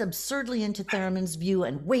slides absurdly into Theremin's view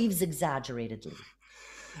and waves exaggeratedly.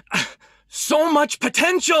 So much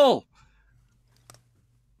potential!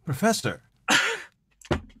 Professor.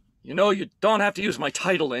 You know, you don't have to use my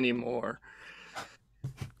title anymore.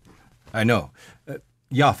 I know.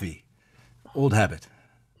 Ioffe. Old habit.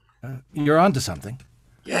 You're onto something.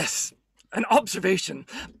 Yes, an observation.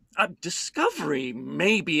 A discovery,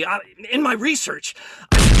 maybe. In my research.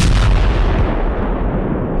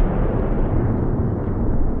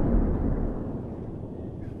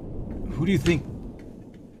 Who do you think...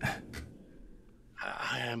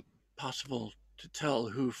 Impossible to tell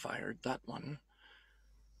who fired that one.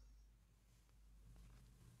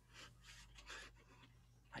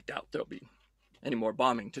 I doubt there'll be any more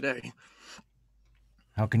bombing today.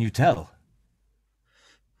 How can you tell?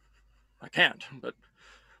 I can't, but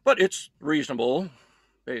it's reasonable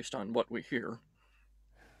based on what we hear.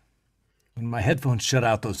 When my headphones shut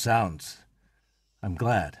out those sounds, I'm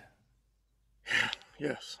glad.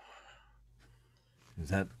 Yes. Is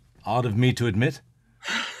that odd of me to admit?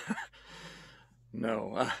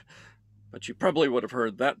 No, but you probably would have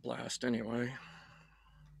heard that blast anyway.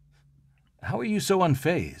 How are you so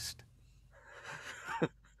unfazed?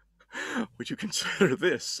 Would you consider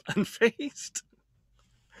this unfazed?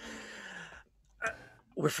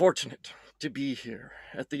 We're fortunate to be here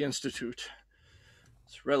at the Institute.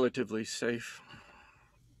 It's relatively safe.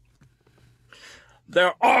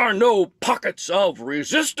 There are no pockets of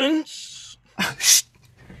resistance. Shh!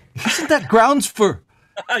 Isn't that grounds for...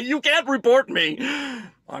 You can't report me.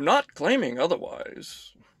 I'm not claiming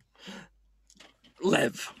otherwise.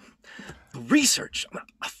 Lev, research,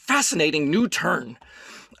 a fascinating new turn.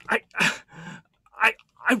 I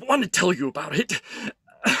want to tell you about it.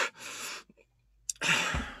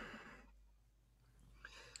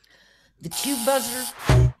 The tube buzzer...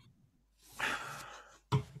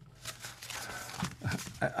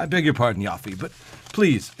 I beg your pardon, Ioffe, but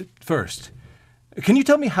please, first, can you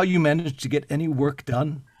tell me how you managed to get any work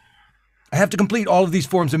done? I have to complete all of these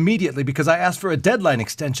forms immediately because I asked for a deadline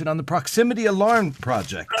extension on the proximity alarm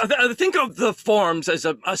project. Think of the forms as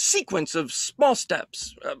a sequence of small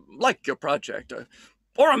steps, like your project,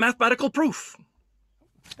 or a mathematical proof.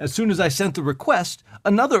 As soon as I sent the request,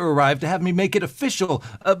 another arrived to have me make it official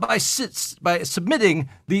by submitting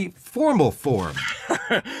the formal form.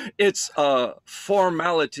 It's a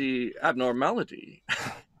formality abnormality.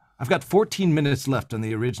 I've got 14 minutes left on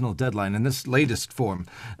the original deadline, and this latest form,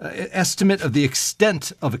 estimate of the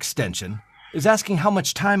extent of extension, is asking how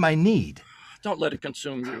much time I need. Don't let it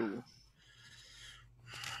consume you.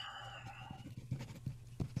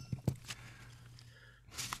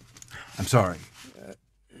 I'm sorry.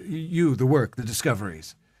 You, the work, the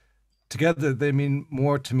discoveries. Together, they mean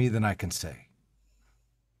more to me than I can say.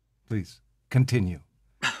 Please, continue.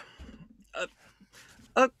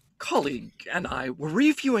 A colleague and I were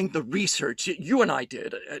reviewing the research you and I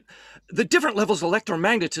did. The different levels of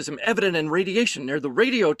electromagnetism evident in radiation near the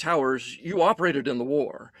radio towers you operated in the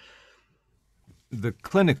war. The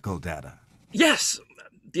clinical data? Yes,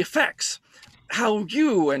 the effects. How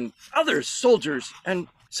you and other soldiers and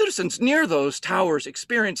citizens near those towers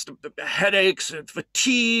experienced headaches,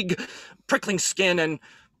 fatigue, prickling skin, and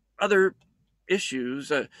other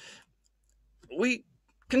issues. We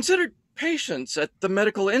considered patients at the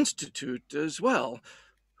medical institute as well,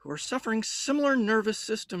 who are suffering similar nervous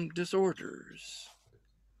system disorders.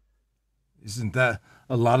 Isn't that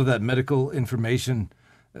a lot of that medical information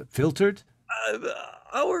filtered?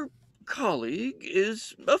 Our colleague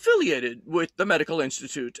is affiliated with the Medical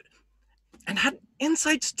Institute and had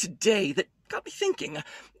insights today that got me thinking.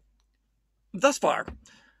 Thus far,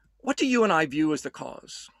 what do you and I view as the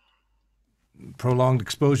cause? Prolonged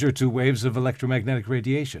exposure to waves of electromagnetic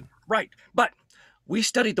radiation. Right, but we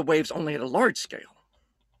studied the waves only at a large scale.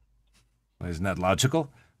 Isn't that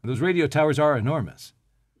logical? Those radio towers are enormous.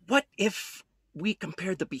 What if we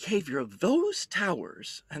compared the behavior of those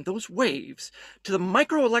towers and those waves to the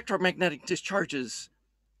microelectromagnetic discharges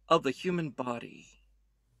of the human body?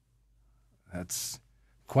 That's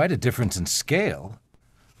quite a difference in scale.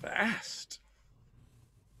 Vast.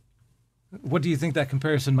 What do you think that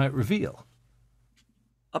comparison might reveal?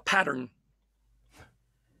 A pattern.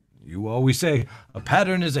 You always say, a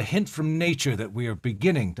pattern is a hint from nature that we are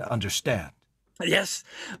beginning to understand. Yes,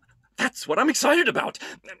 that's what I'm excited about.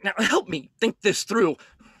 Now help me think this through.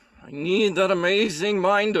 I need that amazing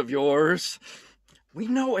mind of yours. We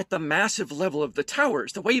know at the massive level of the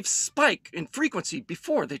towers, the waves spike in frequency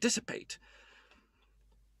before they dissipate.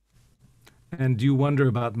 And you wonder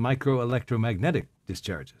about microelectromagnetic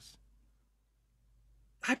discharges?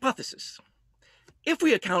 Hypothesis. If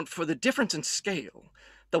we account for the difference in scale,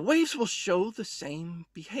 the waves will show the same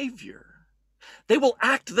behavior. They will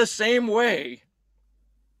act the same way.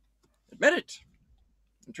 Admit it.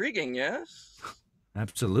 Intriguing, yes?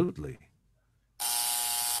 Absolutely.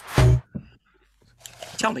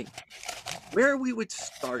 Tell me, where we would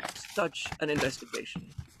start such an investigation?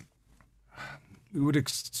 We would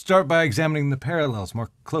start by examining the parallels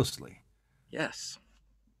more closely. Yes.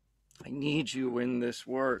 I need you in this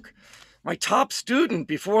work. My top student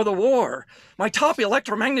before the war. My top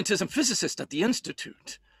electromagnetism physicist at the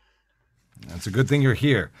Institute. That's a good thing you're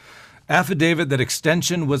here. Affidavit that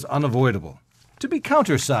extension was unavoidable. To be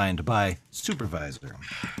countersigned by supervisor.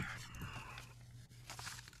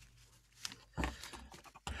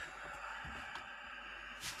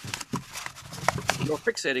 You're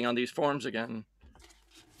fixating on these forms again.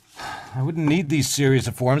 I wouldn't need these series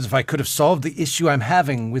of forms if I could have solved the issue I'm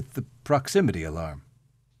having with the proximity alarm.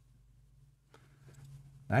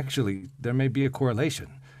 Actually, there may be a correlation.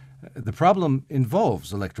 The problem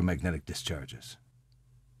involves electromagnetic discharges.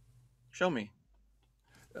 Show me.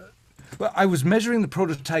 Well, I was measuring the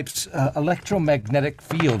prototype's electromagnetic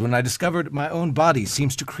field when I discovered my own body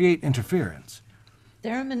seems to create interference.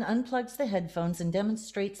 Theremin unplugs the headphones and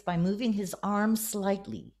demonstrates by moving his arm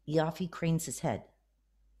slightly. Yafi cranes his head.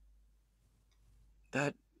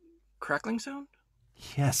 That crackling sound?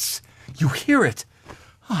 Yes, you hear it.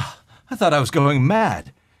 I thought I was going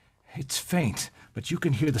mad. It's faint, but you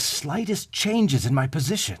can hear the slightest changes in my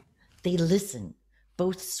position. They listen.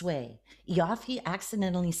 Both sway. Yafi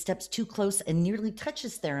accidentally steps too close and nearly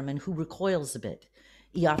touches Theremin, who recoils a bit.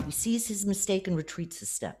 Yafi sees his mistake and retreats a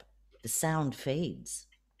step. The sound fades.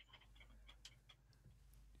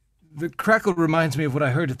 The crackle reminds me of what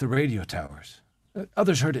I heard at the radio towers.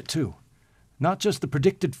 Others heard it too. Not just the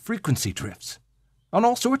predicted frequency drifts. On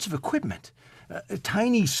all sorts of equipment.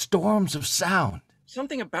 Tiny storms of sound.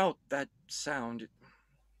 Something about that sound.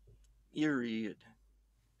 Eerie.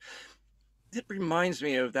 It reminds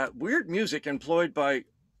me of that weird music employed by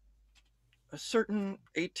a certain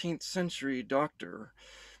 18th century doctor.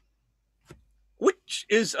 Which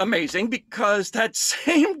is amazing because that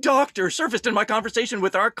same doctor surfaced in my conversation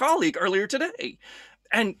with our colleague earlier today.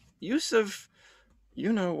 And use of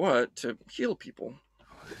you-know-what to heal people.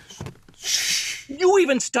 Shh. You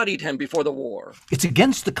even studied him before the war. It's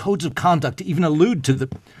against the codes of conduct to even allude to the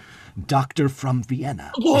doctor from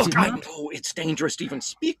Vienna. Look, I know it's dangerous to even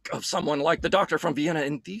speak of someone like the doctor from Vienna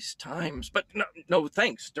in these times, but no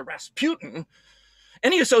thanks to Rasputin.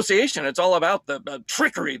 Any association, it's all about the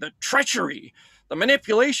trickery, the treachery, the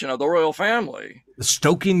manipulation of the royal family.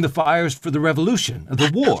 Stoking the fires for the revolution,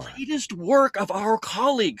 the war. The latest work of our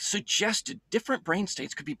colleagues suggested different brain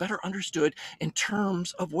states could be better understood in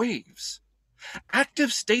terms of waves.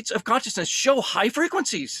 Active states of consciousness show high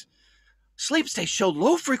frequencies. Sleep states show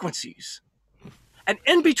low frequencies. And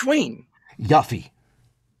in between, Yafi.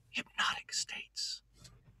 Hypnotic states.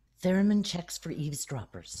 Theremin checks for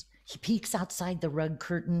eavesdroppers. He peeks outside the rug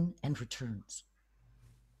curtain and returns.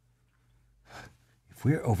 If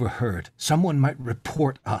we're overheard, someone might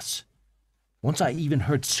report us. Once I even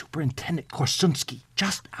heard Superintendent Korsunski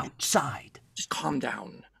just outside. Just calm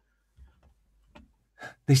down.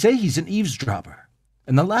 They say he's an eavesdropper.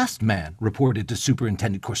 And the last man reported to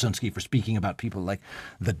Superintendent Korsunski for speaking about people like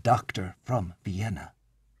the doctor from Vienna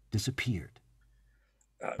disappeared.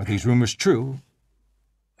 Are these rumors true?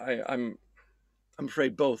 I'm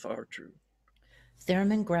afraid both are true.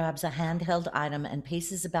 Theremin grabs a handheld item and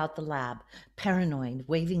paces about the lab, paranoid,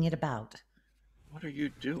 waving it about. What are you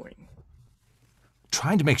doing?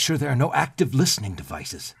 trying to make sure there are no active listening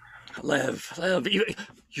devices. Lev,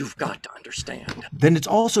 you've got to understand. Then it's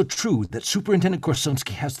also true that Superintendent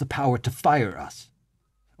Korsunsky has the power to fire us.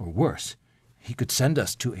 Or worse, he could send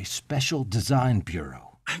us to a special design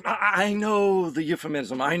bureau. I know the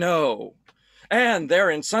euphemism, I know. And they're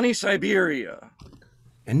in sunny Siberia.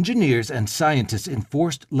 Engineers and scientists in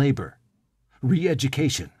forced labor,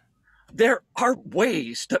 re-education. There are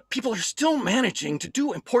ways that people are still managing to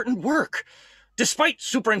do important work, despite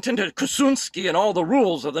Superintendent Korsunsky and all the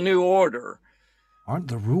rules of the new order. Aren't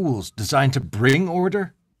the rules designed to bring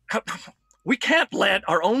order? We can't let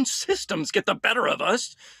our own systems get the better of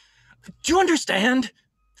us. Do you understand?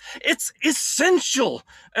 It's essential.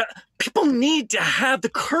 People need to have the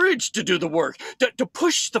courage to do the work, to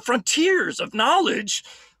push the frontiers of knowledge,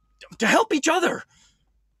 to help each other,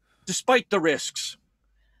 despite the risks.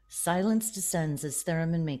 Silence descends as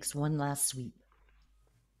Theremin makes one last sweep.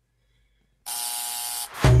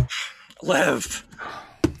 Lev,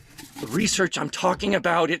 the research I'm talking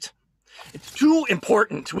about, it's too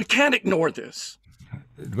important. We can't ignore this.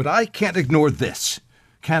 But I can't ignore this,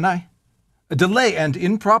 can I? A delay and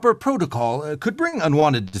improper protocol could bring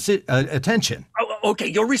unwanted attention. Oh, okay,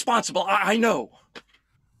 you're responsible, I know.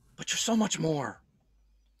 But you're so much more.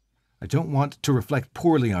 I don't want to reflect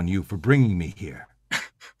poorly on you for bringing me here.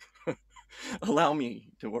 Allow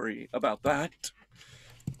me to worry about that.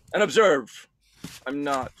 And observe, I'm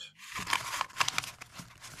not.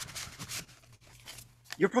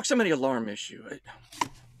 Your proximity alarm issue, it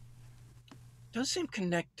does seem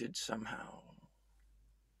connected somehow.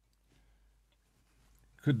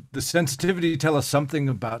 Could the sensitivity tell us something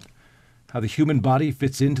about how the human body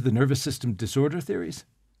fits into the nervous system disorder theories?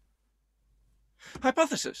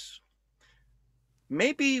 Hypothesis.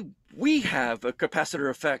 Maybe we have a capacitor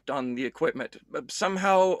effect on the equipment,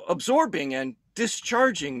 somehow absorbing and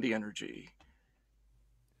discharging the energy.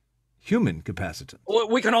 Human capacitance? Well,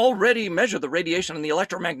 we can already measure the radiation in the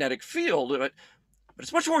electromagnetic field, but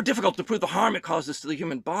it's much more difficult to prove the harm it causes to the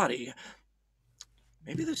human body.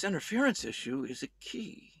 Maybe this interference issue is a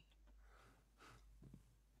key.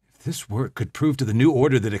 If this work could prove to the new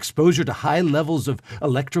order that exposure to high levels of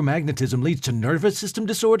electromagnetism leads to nervous system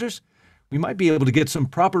disorders, we might be able to get some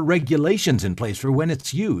proper regulations in place for when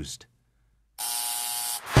it's used.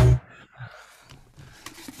 Now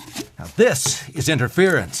this is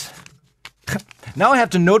interference. Now I have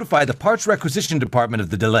to notify the Parts Requisition Department of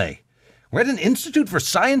the delay. We're at an institute for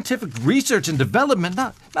scientific research and development,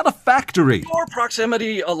 not a factory. Your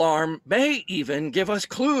proximity alarm may even give us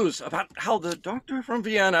clues about how the doctor from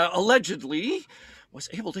Vienna allegedly was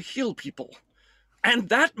able to heal people. And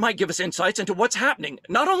that might give us insights into what's happening,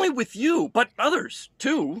 not only with you, but others,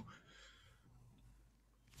 too.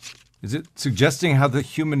 Is it suggesting how the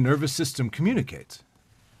human nervous system communicates?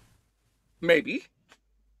 Maybe.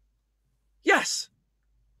 Yes.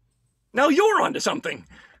 Now you're onto something.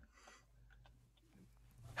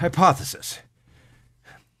 Hypothesis.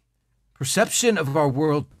 Perception of our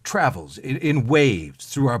world travels in waves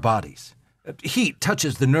through our bodies. Heat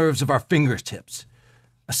touches the nerves of our fingertips.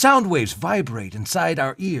 Sound waves vibrate inside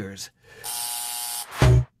our ears.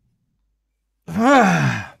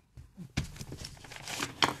 Now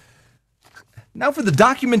for the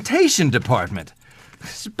documentation department.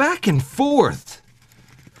 It's back and forth.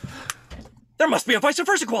 There must be a vice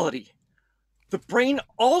versa quality. The brain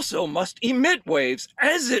also must emit waves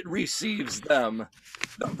as it receives them.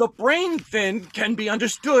 The brain, then, can be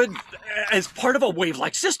understood as part of a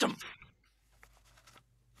wave-like system.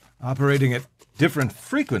 Operating at different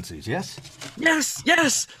frequencies, yes?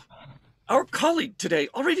 Yes! Our colleague today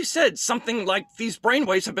already said something like these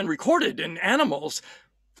brainwaves have been recorded in animals.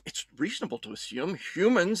 It's reasonable to assume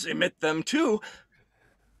humans emit them too.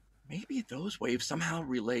 Maybe those waves somehow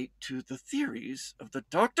relate to the theories of the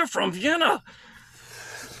doctor from Vienna.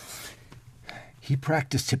 He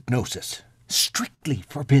practiced hypnosis. Strictly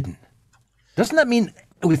forbidden. Doesn't that mean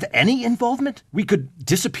with any involvement, we could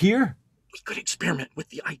disappear? We could experiment with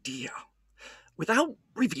the idea, without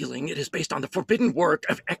revealing it is based on the forbidden work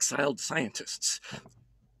of exiled scientists.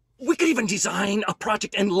 We could even design a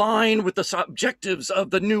project in line with the objectives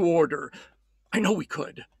of the new order. I know we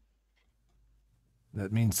could.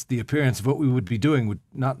 That means the appearance of what we would be doing would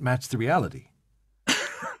not match the reality.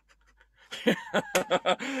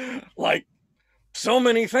 Like so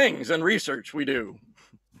many things in research we do.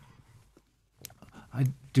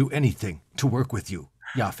 I'd do anything to work with you,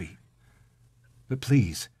 Yafi. But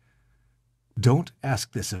please, don't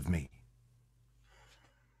ask this of me.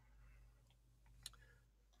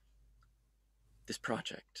 This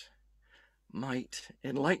project might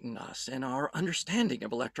enlighten us in our understanding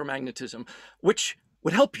of electromagnetism, which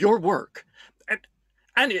would help your work. And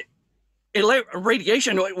And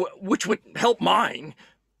radiation, which would help mine.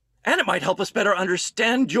 And it might help us better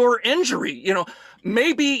understand your injury,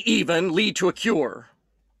 maybe even lead to a cure.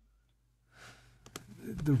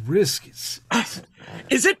 The risk is...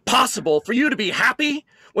 Is it possible for you to be happy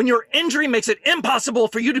when your injury makes it impossible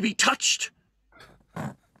for you to be touched?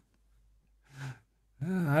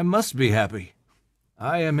 I must be happy.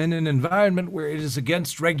 I am in an environment where it is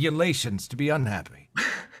against regulations to be unhappy.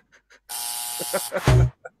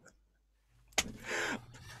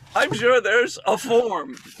 I'm sure there's a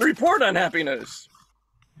form to report unhappiness.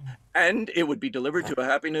 And it would be delivered to a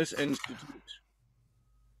happiness institute,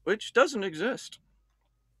 which doesn't exist.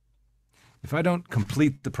 If I don't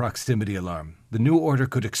complete the proximity alarm, the new order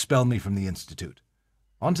could expel me from the institute.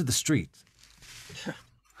 Onto the streets.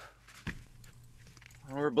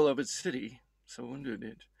 Our beloved city, so wounded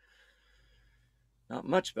it. Not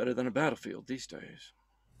much better than a battlefield these days.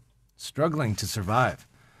 Struggling to survive.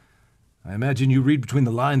 I imagine you read between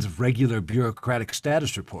the lines of regular bureaucratic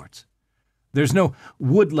status reports. There's no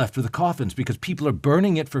wood left for the coffins because people are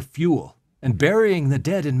burning it for fuel and burying the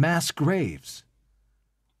dead in mass graves.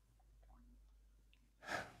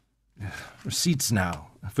 Receipts now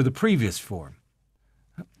for the previous form.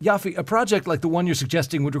 Yafi, a project like the one you're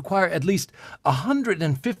suggesting would require at least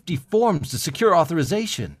 150 forms to secure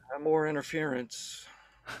authorization. More interference.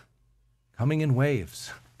 Coming in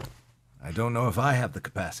waves. I don't know if I have the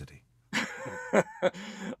capacity.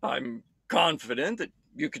 I'm confident that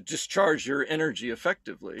you could discharge your energy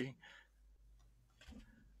effectively.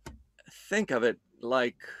 Think of it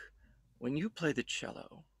like when you play the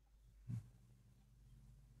cello.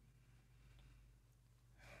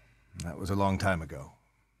 That was a long time ago.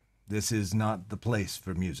 This is not the place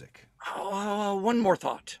for music. One more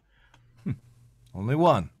thought. Only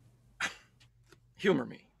one. Humor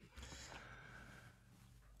me.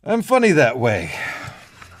 I'm funny that way.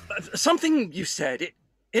 Something you said,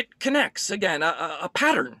 it connects, again, a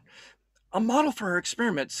pattern. A model for our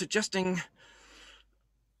experiment suggesting...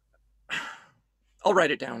 I'll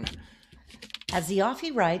write it down. As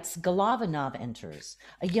Yafi writes, Golovanov enters,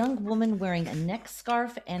 a young woman wearing a neck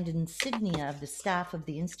scarf and insignia of the staff of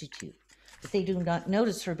the Institute. But they do not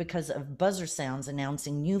notice her because of buzzer sounds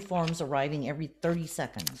announcing new forms arriving every 30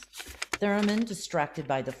 seconds. Theremin, distracted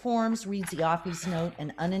by the forms, reads Yafi's note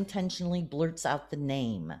and unintentionally blurts out the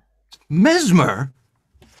name. Mesmer?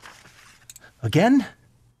 Again?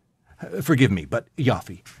 Forgive me, but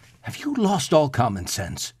Yafi, have you lost all common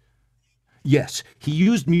sense? Yes, he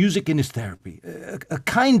used music in his therapy, a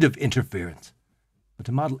kind of interference. But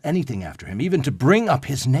to model anything after him, even to bring up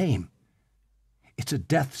his name, it's a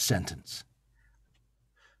death sentence.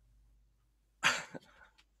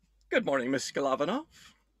 Good morning, Miss Golovanov.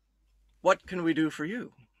 What can we do for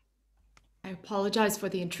you? I apologize for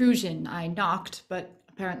the intrusion. I knocked, but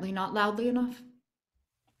apparently not loudly enough.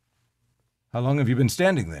 How long have you been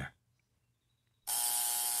standing there?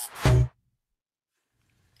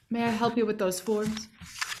 May I help you with those forms?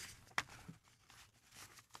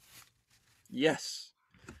 Yes.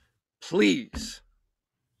 Please.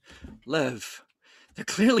 Lev, they're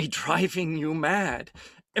clearly driving you mad.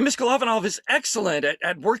 And Miss Golovanov is excellent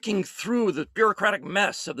at working through the bureaucratic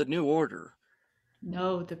mess of the new order.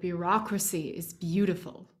 No, the bureaucracy is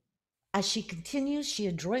beautiful. As she continues, she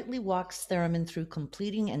adroitly walks Theremin through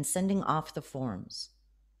completing and sending off the forms.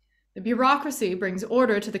 The bureaucracy brings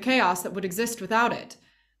order to the chaos that would exist without it.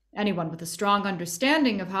 Anyone with a strong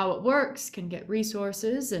understanding of how it works can get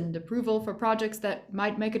resources and approval for projects that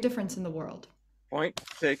might make a difference in the world. Point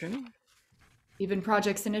taken. Even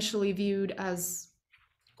projects initially viewed as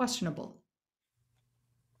questionable.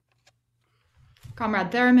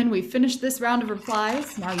 Comrade Theremin, we've finished this round of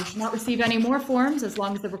replies. Now you should not receive any more forms as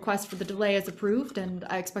long as the request for the delay is approved, and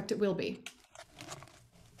I expect it will be.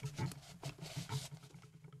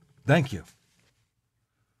 Thank you.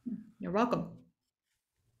 You're welcome.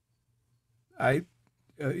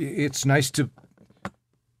 It's nice to...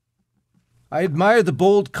 I admire the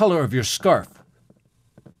bold color of your scarf.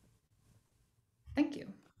 Thank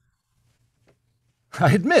you.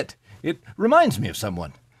 I admit, it reminds me of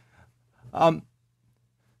someone.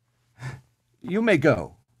 You may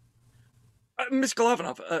go. Miss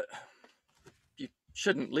Golovanov, you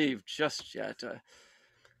shouldn't leave just yet.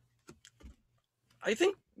 I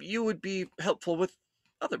think you would be helpful with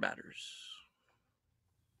other matters.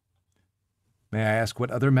 May I ask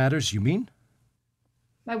what other matters you mean?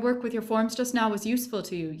 My work with your forms just now was useful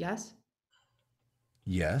to you, yes?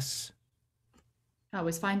 Yes. I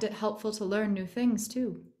always find it helpful to learn new things,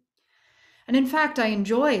 too. And in fact, I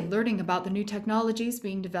enjoy learning about the new technologies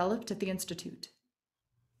being developed at the Institute.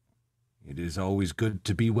 It is always good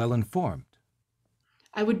to be well informed.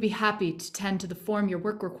 I would be happy to tend to the form your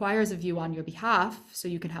work requires of you on your behalf, so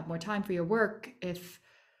you can have more time for your work if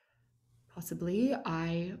possibly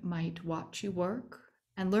I might watch you work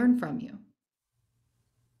and learn from you.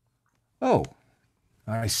 Oh,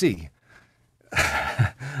 I see.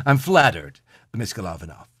 I'm flattered, Miss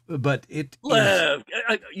Golovanov, but it Lev,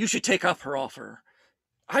 you should take up her offer.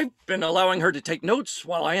 I've been allowing her to take notes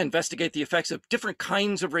while I investigate the effects of different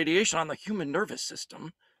kinds of radiation on the human nervous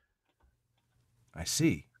system. I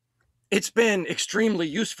see. It's been extremely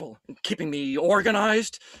useful in keeping me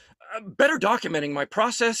organized, better documenting my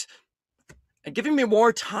process, and giving me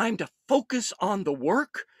more time to focus on the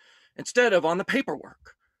work instead of on the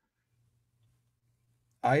paperwork.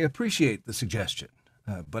 I appreciate the suggestion,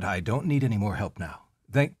 but I don't need any more help now.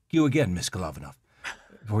 Thank you again, Miss Golovanov,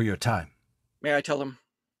 for your time. May I tell him?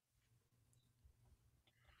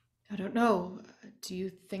 I don't know. Do you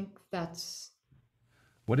think that's...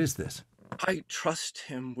 What is this? I trust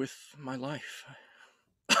him with my life.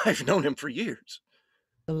 I've known him for years.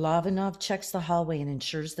 Golovanov checks the hallway and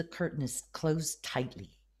ensures the curtain is closed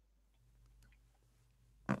tightly.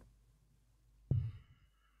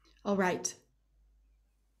 All right.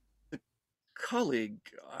 The colleague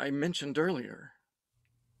I mentioned earlier.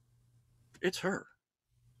 It's her.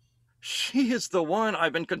 She is the one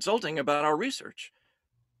I've been consulting about our research.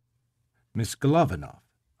 Miss Golovanov.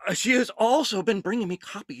 She has also been bringing me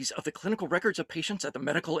copies of the clinical records of patients at the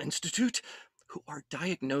Medical Institute who are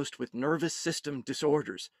diagnosed with nervous system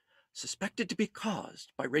disorders, suspected to be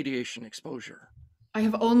caused by radiation exposure. I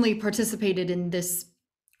have only participated in this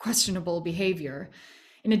questionable behavior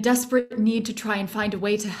in a desperate need to try and find a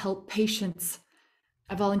way to help patients.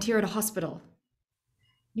 I volunteer at a hospital.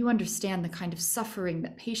 You understand the kind of suffering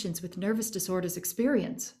that patients with nervous disorders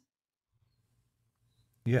experience.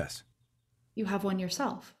 Yes. You have one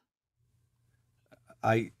yourself.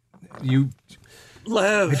 Lev,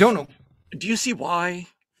 I don't know. Do you see why?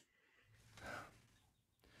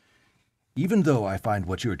 Even though I find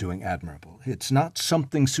what you're doing admirable, it's not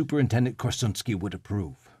something Superintendent Korsunsky would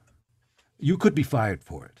approve. You could be fired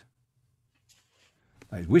for it.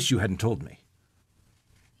 I wish you hadn't told me.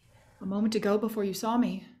 A moment ago, before you saw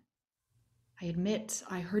me, I admit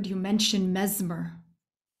I heard you mention Mesmer.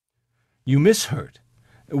 You misheard.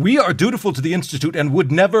 We are dutiful to the Institute and would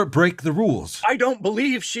never break the rules. I don't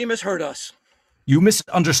believe she misheard us. You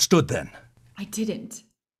misunderstood then. I didn't.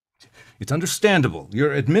 It's understandable.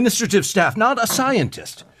 You're administrative staff, not a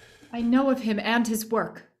scientist. I know of him and his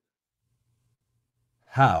work.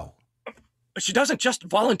 How? She doesn't just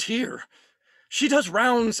volunteer. She does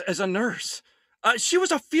rounds as a nurse. She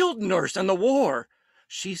was a field nurse in the war.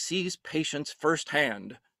 She sees patients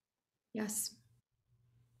firsthand. Yes.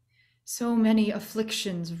 So many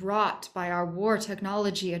afflictions wrought by our war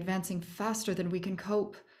technology advancing faster than we can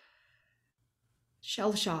cope.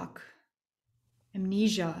 Shell shock,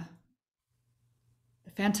 amnesia,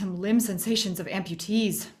 the phantom limb sensations of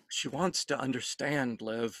amputees. She wants to understand,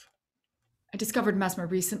 Liv. I discovered Mesmer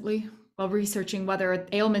recently while researching whether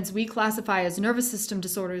ailments we classify as nervous system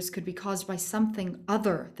disorders could be caused by something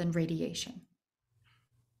other than radiation.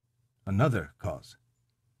 Another cause.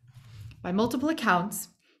 By multiple accounts,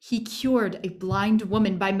 he cured a blind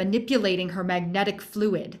woman by manipulating her magnetic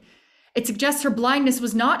fluid. It suggests her blindness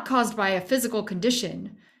was not caused by a physical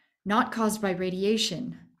condition, not caused by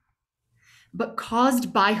radiation, but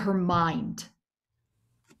caused by her mind.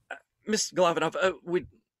 Miss Golovanov, we'd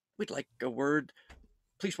like a word.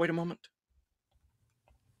 Please wait a moment.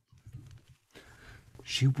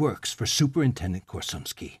 She works for Superintendent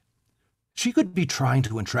Korsunsky. She could be trying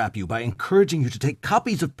to entrap you by encouraging you to take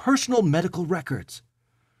copies of personal medical records.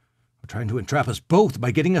 Or trying to entrap us both by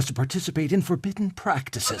getting us to participate in forbidden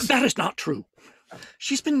practices. That is not true.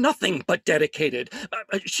 She's been nothing but dedicated.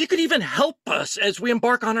 She could even help us as we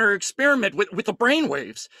embark on our experiment with the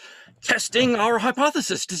brainwaves, testing our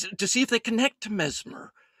hypothesis to see if they connect to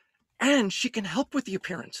Mesmer. And she can help with the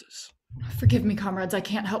appearances. Forgive me, comrades, I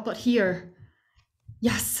can't help but hear.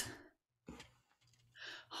 Yes.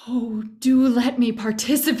 Oh, do let me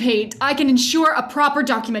participate. I can ensure a proper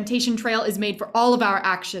documentation trail is made for all of our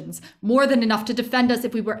actions, more than enough to defend us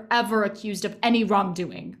if we were ever accused of any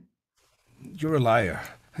wrongdoing. You're a liar.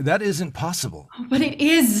 That isn't possible. But it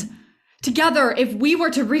is. Together, if we were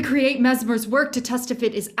to recreate Mesmer's work to test if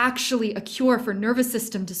it is actually a cure for nervous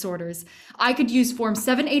system disorders, I could use Form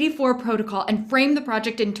 784 protocol and frame the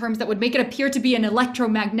project in terms that would make it appear to be an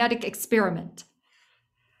electromagnetic experiment.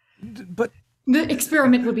 But the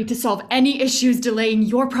experiment would be to solve any issues delaying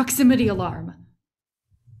your proximity alarm.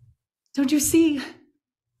 Don't you see?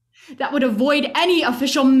 That would avoid any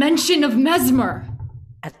official mention of Mesmer.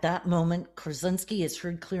 At that moment, Korsunsky is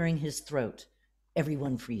heard clearing his throat.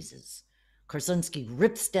 Everyone freezes. Korsunski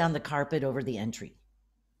rips down the carpet over the entry.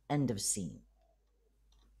 End of scene.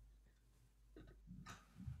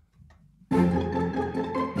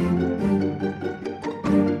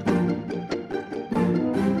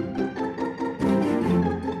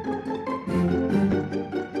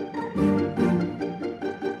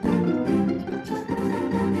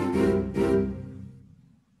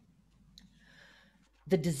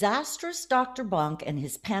 The Disastrous Dr. Bonk and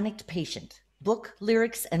His Panicked Patient. Book,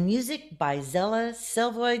 lyrics, and music by Zella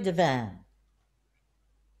Selvoy-Devin.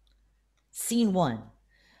 Scene 1.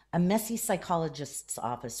 A messy psychologist's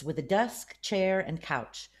office with a desk, chair, and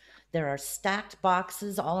couch. There are stacked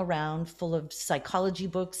boxes all around full of psychology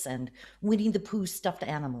books and Winnie the Pooh stuffed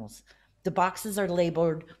animals. The boxes are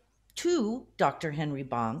labeled to Dr. Henry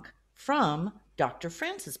Bonk from Dr.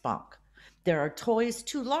 Francis Bonk. There are toys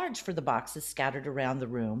too large for the boxes scattered around the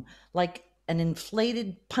room, like an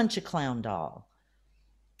inflated Punch-a-Clown doll.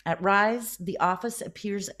 At Rise, the office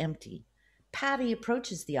appears empty. Patty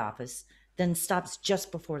approaches the office, then stops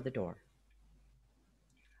just before the door.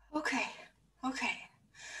 Okay.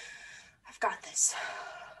 I've got this.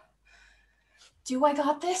 Do I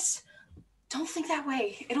got this? Don't think that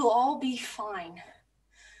way. It'll all be fine.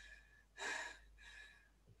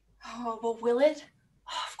 Oh, well, will it?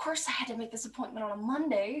 Oh, of course I had to make this appointment on a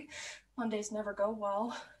Monday. Mondays never go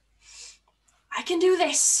well. I can do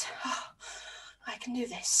this. Oh, I can do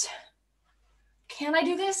this. Can I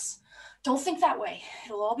do this? Don't think that way.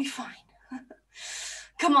 It'll all be fine.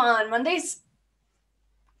 Come on, Mondays.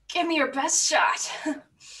 Give me your best shot.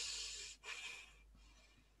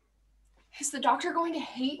 Is the doctor going to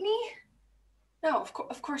hate me? No,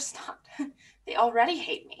 of course not. They already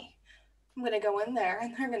hate me. I'm going to go in there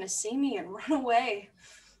and they're going to see me and run away.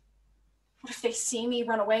 What if they see me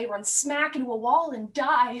run away, run smack into a wall and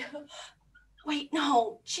die? Wait,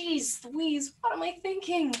 no. Jeez Louise, what am I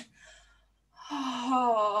thinking?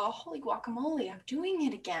 Oh, holy guacamole, I'm doing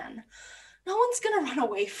it again. No one's going to run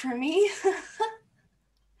away from me.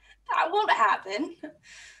 That won't happen.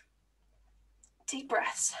 Deep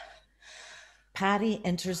breaths. Patty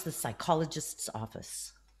enters the psychologist's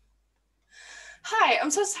office. Hi, I'm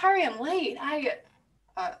so sorry I'm late.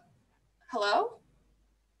 Hello?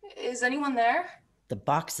 Is anyone there? The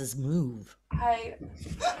boxes move.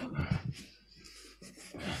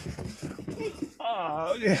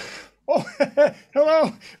 Oh,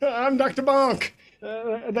 hello, I'm Dr. Bonk.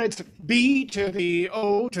 That's B to the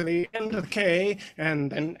O to the N to the K,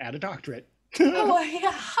 and then add a doctorate. Oh,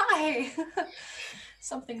 yeah, hi.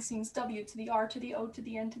 Something seems W to the R to the O to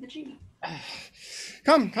the N to the G.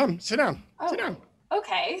 Come, sit down. Oh, Sit down.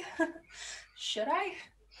 Okay. Should I?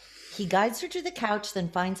 He guides her to the couch, then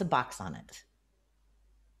finds a box on it.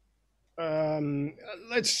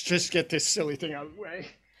 Let's just get this silly thing out of the way.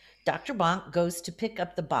 Dr. Bonk goes to pick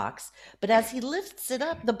up the box, but as he lifts it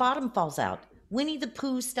up, the bottom falls out. Winnie the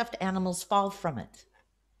Pooh stuffed animals fall from it.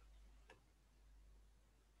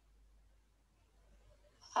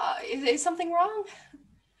 Is something wrong?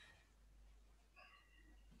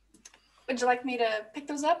 Would you like me to pick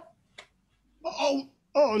those up? Oh,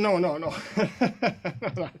 no.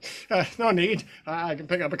 No need. I can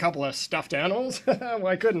pick up a couple of stuffed animals.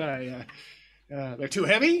 Why couldn't I? They're too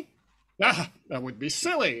heavy? That would be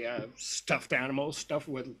silly. Stuffed animals stuffed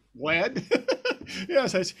with lead.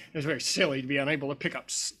 Yes, it's very silly to be unable to pick up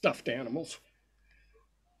stuffed animals.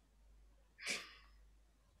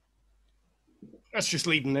 Let's just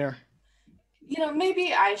leave them there.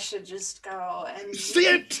 Maybe I should just go and...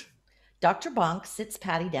 Sit! Dr. Bonk sits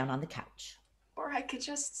Patty down on the couch. Or I could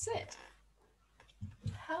just sit.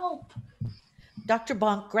 Help. Dr.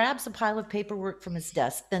 Bonk grabs a pile of paperwork from his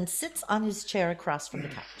desk, then sits on his chair across from the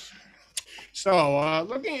couch. So,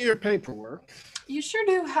 looking at your paperwork... You sure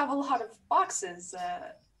do have a lot of boxes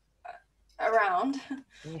around.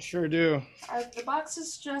 I sure do. Are the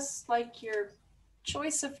boxes just like your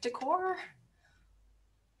choice of decor?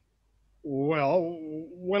 Well,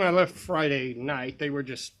 when I left Friday night, they were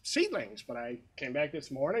just seedlings, but I came back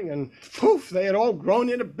this morning and poof, they had all grown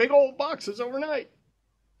into big old boxes overnight.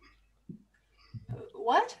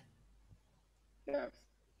 What? Yeah,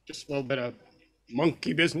 just a little bit of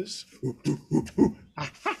monkey business.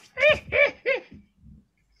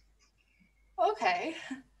 Okay.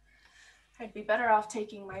 I'd be better off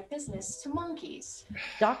taking my business to monkeys.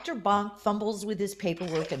 Dr. Bonk fumbles with his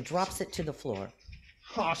paperwork and drops it to the floor.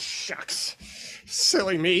 Oh, shucks.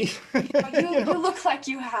 Silly me. You look like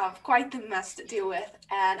you have quite the mess to deal with,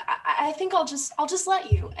 and I think I'll just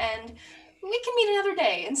let you, and we can meet another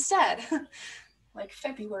day instead. Like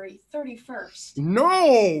February 31st.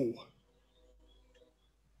 No!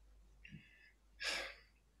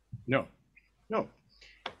 No,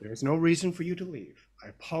 there's no reason for you to leave. I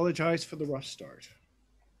apologize for the rough start.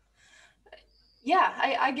 Yeah,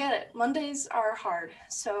 I get it. Mondays are hard.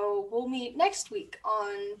 So we'll meet next week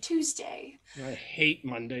on Tuesday. I hate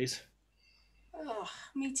Mondays. Ugh,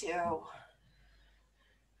 me too.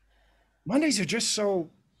 Mondays are just so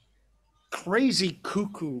crazy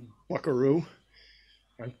cuckoo, buckaroo.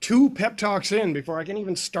 I'm 2 pep talks in before I can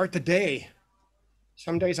even start the day.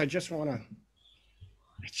 Some days I just want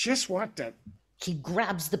to. He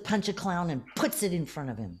grabs the punch-a-clown and puts it in front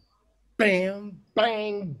of him. Bam,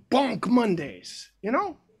 bang, bonk Mondays, you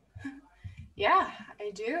know? Yeah,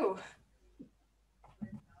 I do.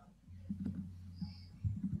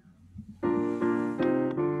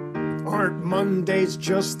 Aren't Mondays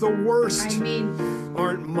just the worst? I mean,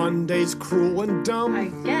 aren't Mondays cruel and dumb? I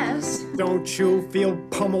guess. Don't you feel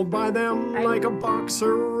pummeled by them like a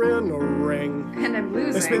boxer in a ring? And I'm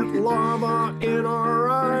losing. They spit lava in our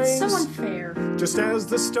eyes. That's so unfair. Just as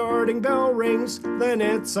the starting bell rings, then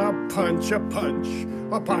it's a punch, a punch,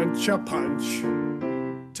 a punch, a punch.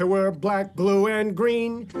 To we're black, blue, and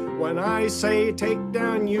green. When I say take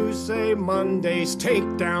down, you say Mondays,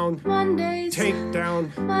 take down. Mondays. Take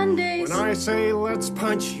down. Mondays. When I say let's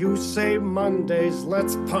punch, you say Mondays,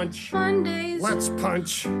 let's punch. Mondays. Let's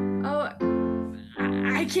punch. Oh,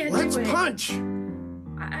 I can't Let's do it. punch.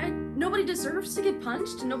 Nobody deserves to get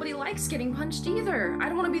punched, and nobody likes getting punched either. I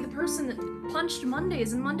don't want to be the person that punched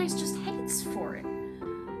Mondays, and Mondays just hates for it.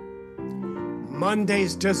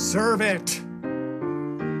 Mondays deserve it.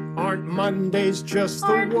 Aren't Mondays just the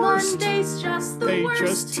Aren't worst? Mondays just the They worst?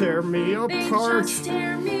 just tear me They apart. just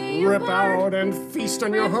tear me Rip apart. out and feast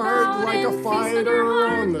on your Rip heart out like a and feast on fighter your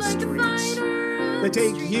heart on the like a streets. fighter on They the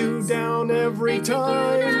take you streets. down every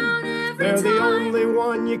time. They're the only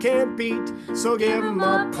one you can't beat. So give 'em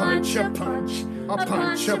a punch, a punch, a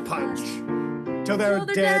punch, a punch. Till they're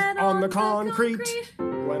dead on the concrete.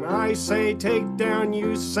 When I say take down,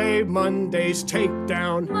 you say Mondays, take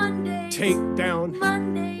down. Mondays. Take down.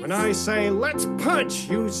 Mondays. When I say let's punch,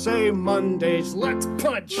 you say Mondays, let's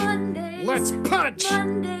punch. Mondays. Let's punch.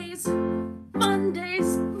 Mondays.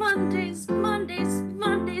 Mondays. Mondays. Mondays.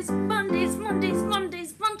 Mondays. Mondays. Mondays.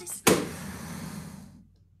 Mondays. Mondays.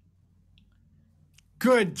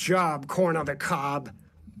 Good job, corn on the cob.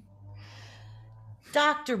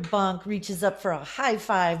 Dr. Bunk reaches up for a high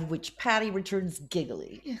five, which Patty returns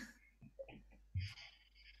giggly.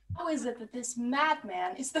 How is it that this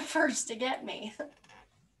madman is the first to get me?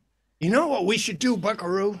 You know what we should do,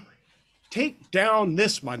 Buckaroo? Take down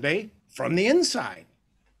this Monday from the inside.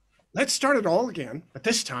 Let's start it all again, but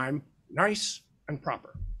this time nice and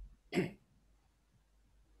proper.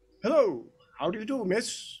 Hello, how do you do,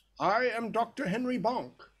 miss? I am Dr. Henry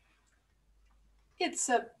Bonk. It's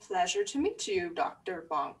a pleasure to meet you, Dr.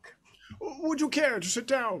 Bonk. Would you care to sit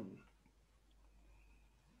down?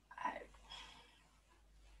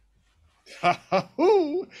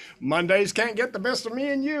 Ha-ha-hoo! Mondays can't get the best of me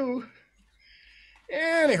and you.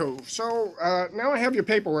 Anywho, so now I have your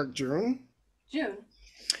paperwork, June. June.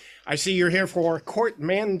 I see you're here for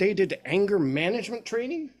court-mandated anger management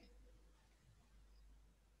training.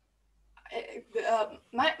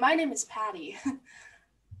 My name is Patty.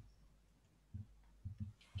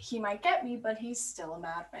 He might get me, but he's still a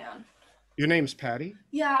madman. Your name's Patty?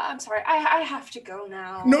 Yeah, I'm sorry. I have to go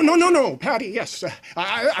now. No, Patty, yes.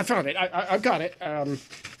 I found it. I've got it.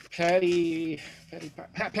 Patty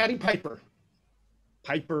Piper.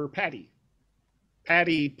 Patty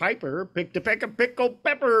Piper picked a peck of pickled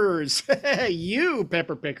peppers. You,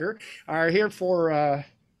 pepper picker, are here for an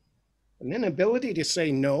inability to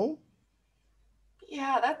say no?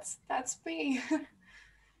 Yeah, that's me.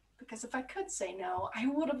 Because if I could say no, I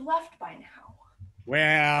would have left by now.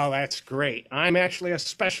 Well, that's great. I'm actually a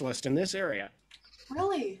specialist in this area.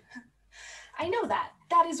 Really? I know that.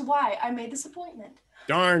 That is why I made this appointment.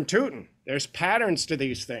 Darn tootin'. There's patterns to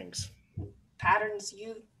these things. Patterns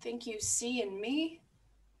you think you see in me?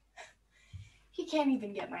 He can't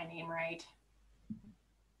even get my name right.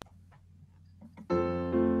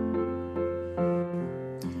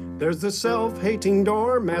 There's the self-hating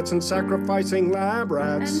doormats and sacrificing lab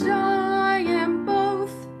rats. And I am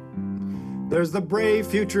both. There's the brave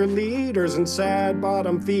future leaders and sad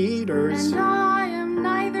bottom feeders. And I am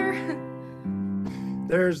neither.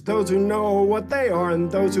 There's those who know what they are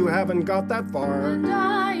and those who haven't got that far. And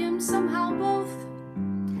I am somehow both.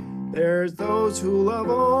 There's those who love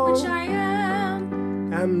all. Which I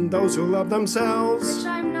am. And those who love themselves. Which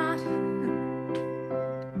I'm not.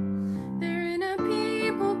 They're in a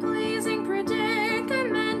people-pleasing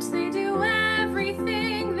predicament. They do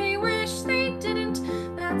everything they wish they didn't.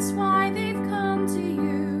 That's why they've come to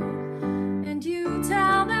you. And you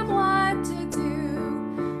tell them what to do.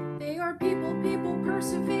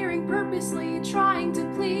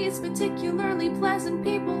 particularly pleasant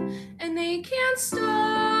people, and they can't stop.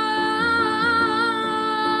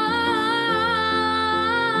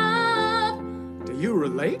 Do you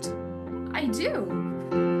relate? I do.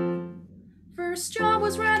 First job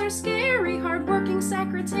was rather scary, hard-working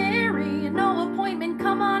secretary, and no appointment,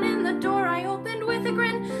 come on in the door, I opened with a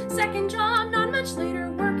grin. Second job, not much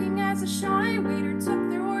later, working as a shy waiter, took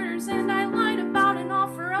their orders and I lied about an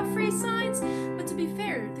offer of free signs. But to be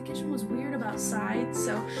fair, the kitchen was weird about sides,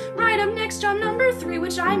 so right up next, job number 3,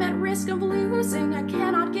 which I'm at risk of losing. I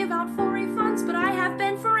cannot give out full refunds, but I have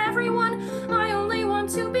been for everyone. I only want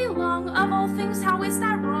to belong, of all things, how is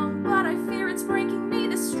that wrong? But I fear it's breaking me,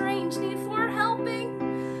 this strange need for helping.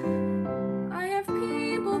 I have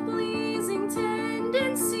people-pleasing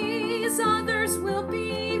tendencies, others will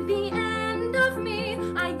be the end of me.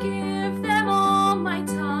 I give them all my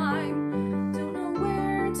time, don't know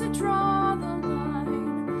where to draw the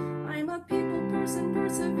line. I'm a people person,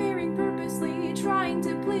 persevering purposely, trying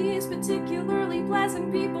to please particularly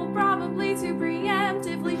pleasant people, probably to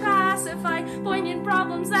preemptively pacify poignant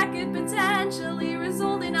problems that could potentially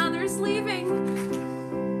result in others leaving.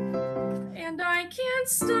 And I can't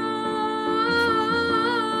stop.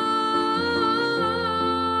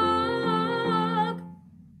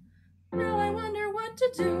 Now I wonder what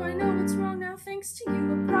to do. I know it's wrong now thanks to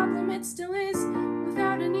you. A problem it still is,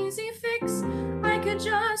 without an easy fix. I could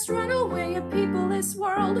just run away, a peopleless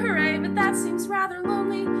world, hooray. But that seems rather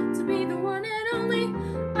lonely, to be the one and only.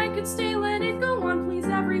 I could stay, let it go on, please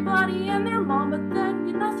everybody and their mom, but then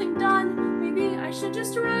get nothing done. Maybe I should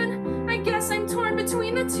just run. I guess I'm torn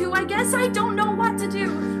between the two. I guess I don't know what to do.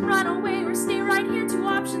 Run away or stay right here, two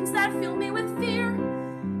options that fill me with fear.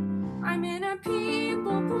 I'm in a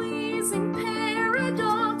people-pleasing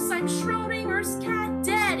paradox. I'm Schrodinger's cat,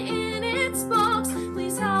 dead in its box.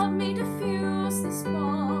 Please help me defuse this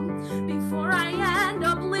bomb before I end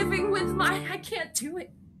up living with my... I can't do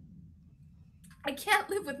it. I can't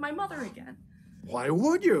live with my mother again. Why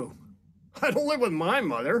would you? I don't live with my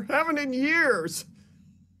mother. Haven't in years.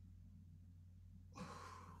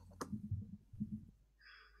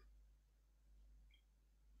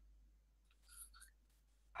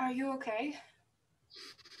 Are you okay?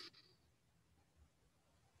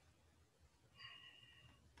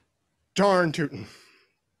 Darn tootin'.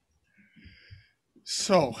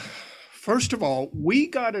 So, first of all, we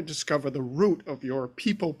gotta discover the root of your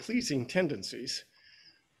people-pleasing tendencies.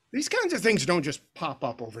 These kinds of things don't just pop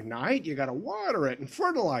up overnight. You gotta water it and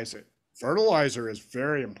fertilize it. Fertilizer is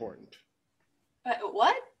very important.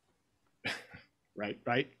 What?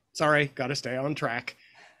 Right. Sorry, gotta stay on track.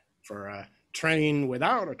 For a train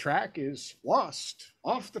without a track is lost,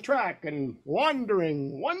 off the track and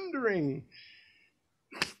wandering.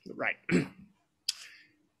 Right.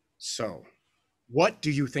 So, what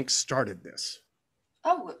do you think started this?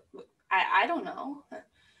 Oh, I don't know.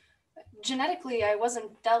 Genetically, I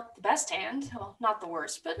wasn't dealt the best hand. Well, not the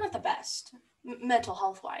worst, but not the best. Mental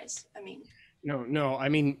health-wise, I mean. No, I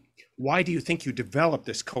mean, why do you think you developed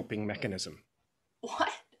this coping mechanism?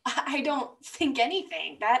 What? I don't think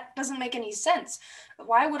anything. That doesn't make any sense.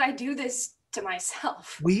 Why would I do this to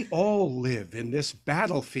myself? We all live in this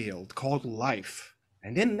battlefield called life.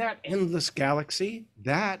 And in that endless galaxy,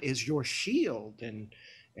 that is your shield and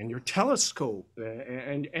your telescope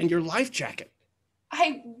and your life jacket.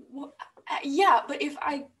 Yeah, but if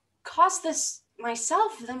I caused this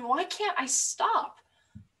myself, then why can't I stop?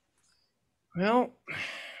 Well,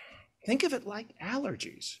 think of it like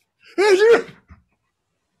allergies.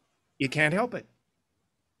 You can't help it.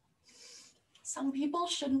 Some people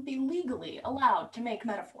shouldn't be legally allowed to make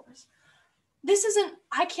metaphors. This isn't,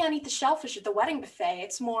 I can't eat the shellfish at the wedding buffet.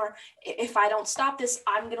 It's more, if I don't stop this,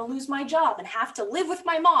 I'm gonna lose my job and have to live with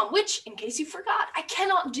my mom, which, in case you forgot, I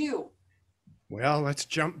cannot do. Well, let's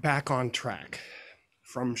jump back on track.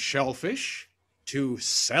 From shellfish to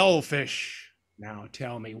selfish. Now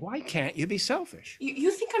tell me, why can't you be selfish? You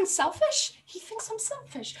think I'm selfish? He thinks I'm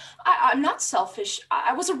selfish. I'm not selfish.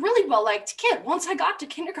 I was a really well-liked kid. Once I got to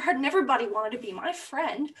kindergarten, everybody wanted to be my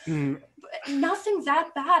friend. But nothing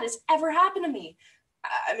that bad has ever happened to me.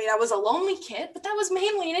 I mean, I was a lonely kid, but that was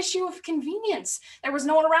mainly an issue of convenience. There was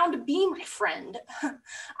no one around to be my friend.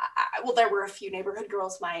 Well, there were a few neighborhood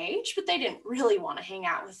girls my age, but they didn't really want to hang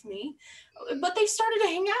out with me. But they started to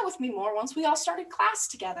hang out with me more once we all started class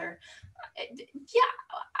together. Yeah,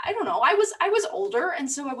 I don't know. I was older, and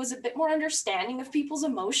so I was a bit more understanding of people's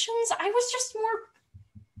emotions. I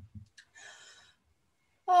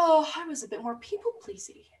was a bit more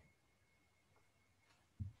people-pleasy.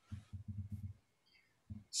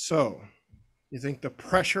 So, you think the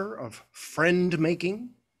pressure of friend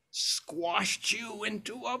making squashed you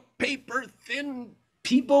into a paper-thin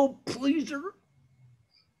people pleaser?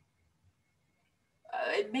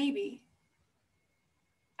 Maybe.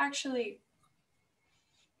 Actually,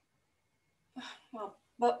 well,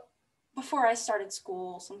 but before I started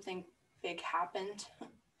school, something big happened.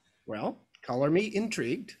 Well, color me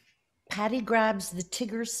intrigued. Patty grabs the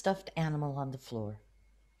Tigger stuffed animal on the floor.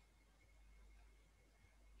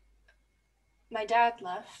 My dad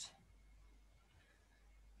left.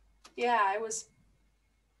 Yeah, I was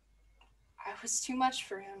too much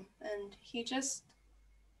for him, and he just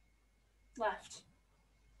left.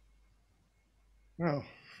 Well,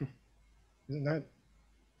 isn't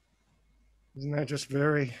that just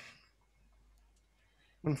very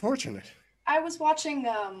unfortunate? I was watching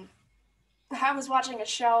a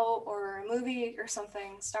show or a movie or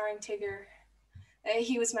something starring Tigger.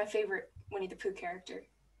 He was my favorite Winnie the Pooh character.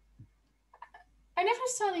 I never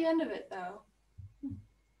saw the end of it though.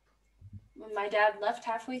 My dad left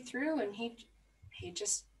halfway through and he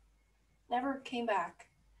just never came back.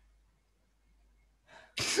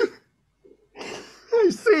 I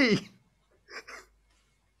see.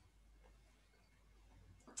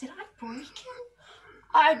 Did I break him?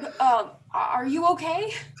 Are you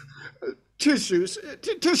okay? Tissues,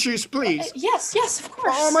 tissues, please. Yes, of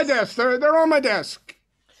course. On my desk. They're on my desk.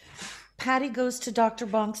 Patty goes to Dr.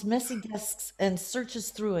 Bonk's messy desks and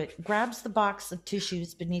searches through it, grabs the box of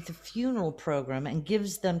tissues beneath a funeral program and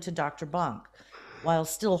gives them to Dr. Bonk, while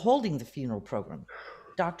still holding the funeral program.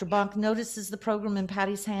 Dr. Bonk notices the program in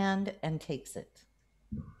Patty's hand and takes it.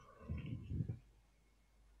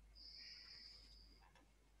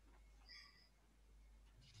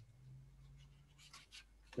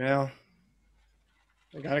 Well,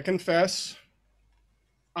 I gotta confess,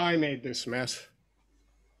 I made this mess.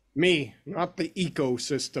 Me, not the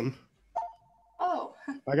ecosystem. Oh.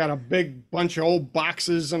 I got a big bunch of old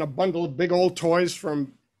boxes and a bundle of big old toys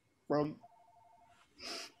from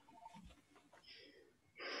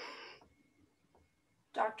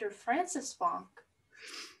Dr. Francis Bonk.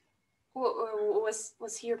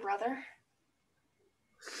 Was he your brother?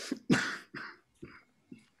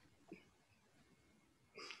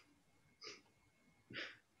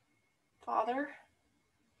 Father?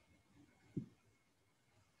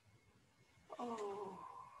 Oh.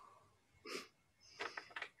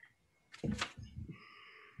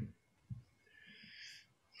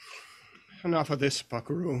 Enough of this,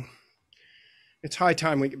 buckaroo. It's high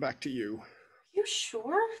time we get back to you. You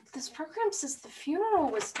sure? This program says the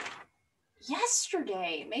funeral was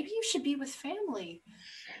yesterday. Maybe you should be with family.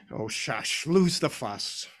 Oh, shush, lose the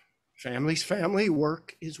fuss. Family's family,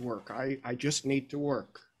 work is work. I just need to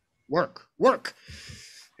work. Work.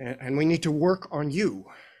 And we need to work on you.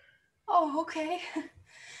 Oh, okay.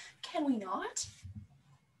 Can we not?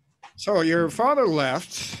 So your father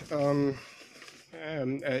left.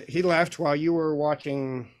 He left while you were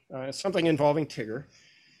watching something involving Tigger,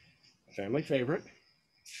 a family favorite.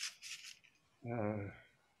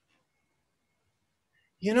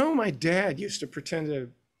 You know, my dad used to pretend to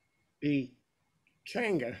be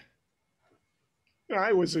Kanga.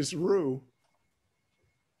 I was his Roo.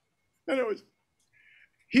 And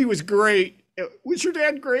he was great. Was your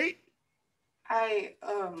dad great?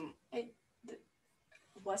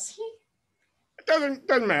 Was he? It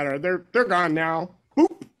doesn't matter. They're gone now.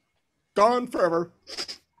 Boop. Gone forever.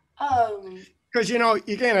 Because you know,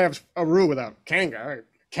 you can't have a Roo without Kanga.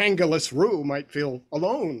 Kangaless Roo might feel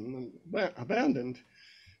alone and abandoned.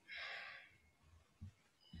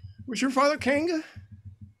 Was your father Kanga?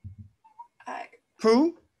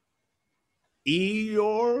 Who?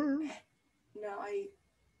 Eeyore? No,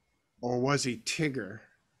 Or was he Tigger,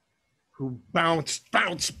 who bounced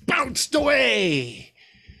away?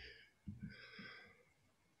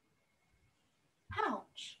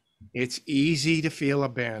 Ouch. It's easy to feel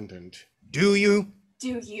abandoned. Do you?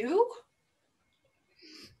 Do you?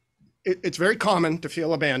 It's very common to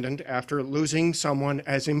feel abandoned after losing someone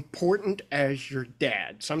as important as your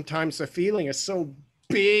dad. Sometimes the feeling is so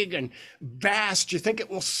big and vast, you think it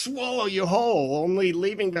will swallow you whole, only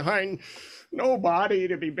leaving behind no body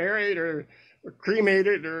to be buried or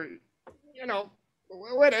cremated or, you know,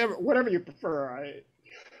 whatever you prefer.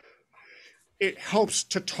 It helps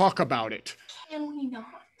to talk about it. Can we not?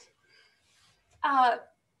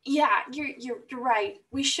 Yeah, you're right.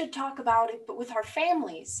 We should talk about it, but with our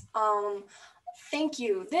families. Thank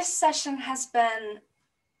you. This session has been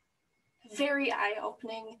very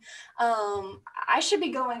eye-opening. I should be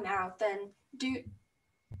going now then. Do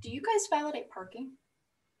you guys validate parking?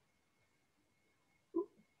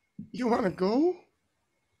 You want to go?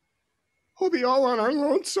 We'll be all on our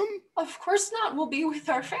lonesome? Of course not. We'll be with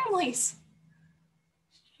our families.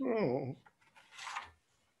 Oh.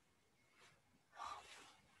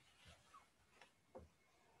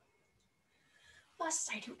 Plus,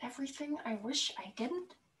 I do everything I wish I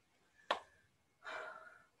didn't.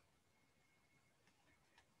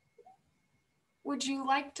 Would you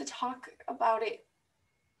like to talk about it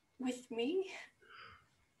with me?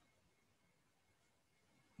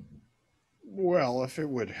 Well, if it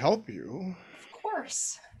would help you. Of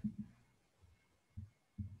course.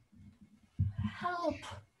 Help.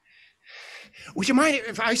 Would you mind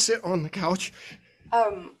if I sit on the couch?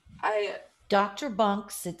 Dr.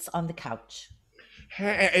 Bonk sits on the couch.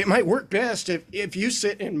 It might work best if you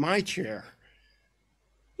sit in my chair.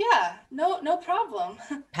 Yeah, no problem.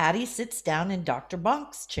 Patty sits down in Dr.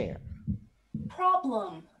 Bonk's chair.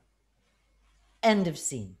 Problem. End of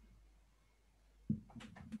scene.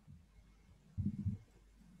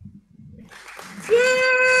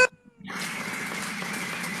 Yeah!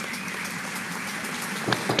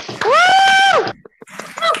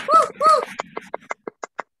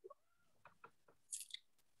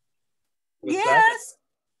 Yes.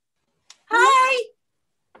 Hi.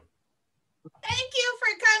 Thank you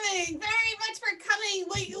for coming. Very much for coming.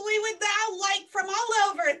 We would now like from all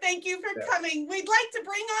over. Thank you for coming. We'd like to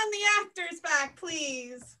bring on the actors back,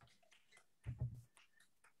 please.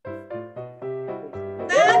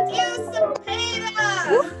 Matthew Cepeda,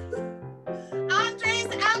 Andres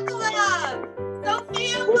Alcala,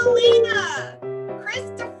 Sophia Molina,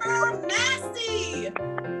 Christopher Massey,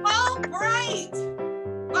 Paul Bright,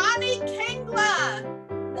 Bonnie Kengla,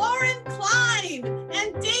 Lauren Klein, and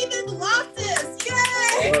David Loftus.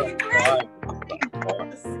 Yay! Great.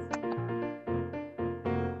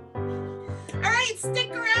 All right,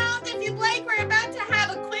 stick around if you'd like. We're about to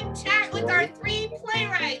have a quick chat with our three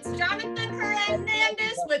playwrights, Jonathan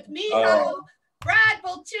Hernandez with Miho, Brad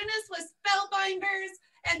Boltunis with Spellbinders,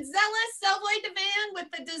 and Zealous Selvoy Devan with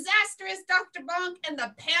The Disastrous Dr. Bonk and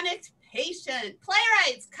The Panicked Patient.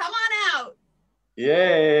 Playwrights, come on out.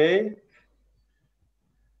 Yay!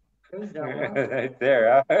 Right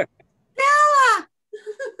there. Bella!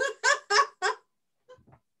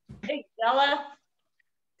 Hey, Bella.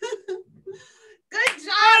 Good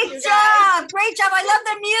job, Great job. Great job. I love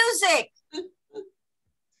the music.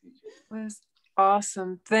 It was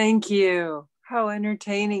awesome. Thank you. How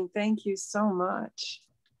entertaining. Thank you so much.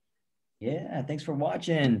 Yeah, thanks for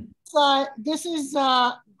watching. This is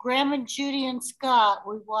Graham and Judy and Scott.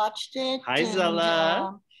 We watched it. Hi,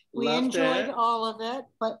 Zella. We Loved enjoyed it. all of it,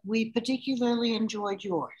 but we particularly enjoyed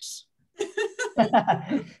yours.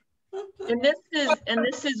 And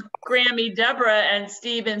this is Grammy, Deborah, and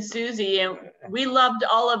Steve and Susie, and we loved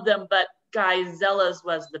all of them, but guys, Zella's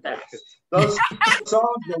was the best. Those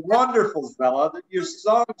songs are wonderful, Bella. Your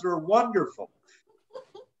songs are wonderful.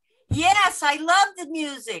 Yes, I love the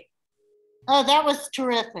music. Oh, that was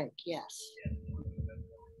terrific. Yes.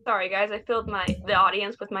 Sorry, guys, I filled the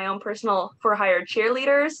audience with my own personal for-hire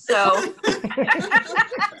cheerleaders. So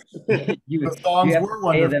You have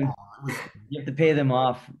to pay them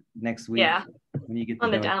off next week. Yeah. When you get on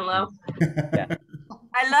the donate. down low. Yeah.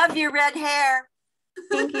 I love your red hair.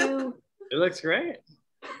 Thank you. It looks great.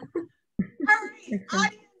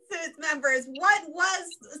 Audiences members, what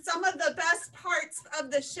was some of the best parts of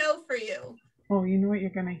the show for you? Oh, you know what you're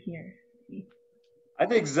gonna hear. I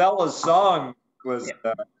think Zella's song was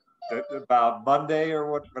about Monday or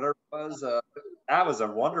whatever it was. That was a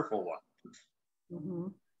wonderful one.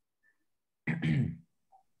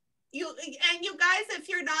 You guys, if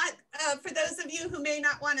you're not, for those of you who may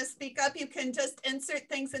not want to speak up, you can just insert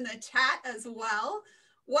things in the chat as well.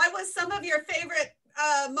 What was some of your favorite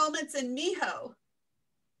moments in Miho?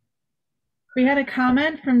 We had a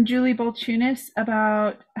comment from Julie Boltunis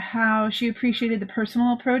about how she appreciated the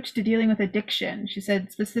personal approach to dealing with addiction. She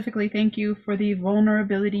said specifically, "Thank you for the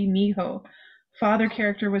vulnerability, Miho. Father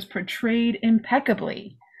character was portrayed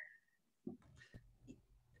impeccably."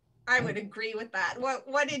 I would agree with that.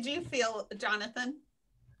 What did you feel, Jonathan?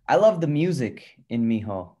 I love the music in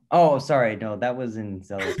Miho. Oh, sorry, no, that was in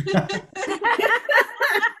Zealous.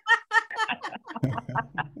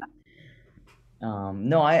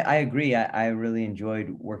 No, I agree. I really enjoyed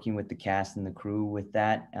working with the cast and the crew with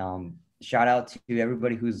that. Shout out to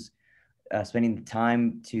everybody who's spending the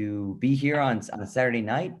time to be here on a Saturday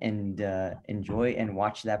night and enjoy and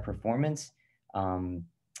watch that performance.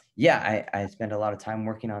 Yeah, I spent a lot of time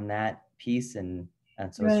working on that piece, and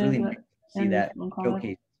so it's really nice to see that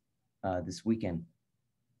showcase this weekend.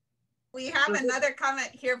 We have another comment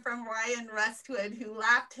here from Ryan Rustwood, who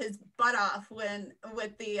laughed his butt off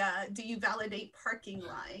with the "Do you validate parking"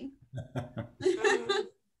 line.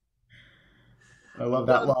 I love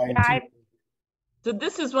that line too. So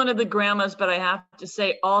this is one of the grandmas, but I have to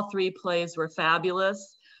say all three plays were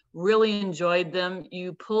fabulous. Really enjoyed them.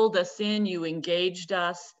 You pulled us in, you engaged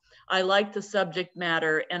us. I like the subject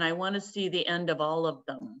matter and I want to see the end of all of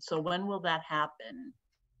them. So when will that happen?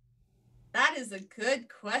 That is a good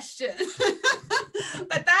question.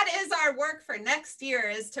 But that is our work for next year,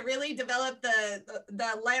 is to really develop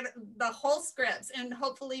the whole scripts and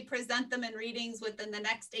hopefully present them in readings within the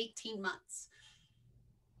next 18 months.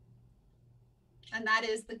 And that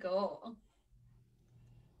is the goal.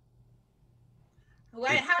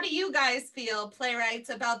 How do you guys feel, playwrights,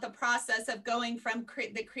 about the process of going from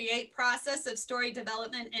the create process of story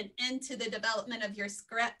development and into the development of your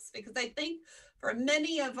scripts? Because I think for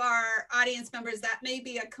many of our audience members, that may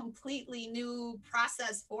be a completely new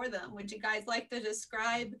process for them. Would you guys like to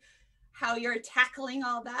describe how you're tackling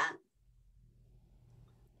all that?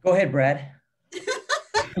 Go ahead, Brad.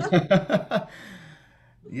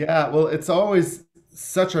 Yeah, well, it's always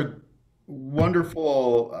such a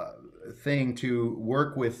wonderful thing to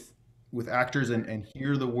work with actors and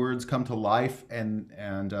hear the words come to life. And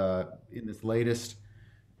in this latest,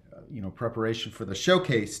 preparation for the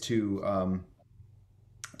showcase, to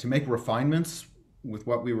make refinements with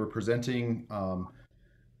what we were presenting.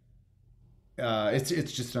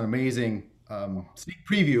 It's just an amazing sneak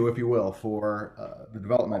preview, if you will, for the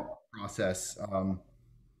development process.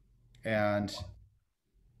 And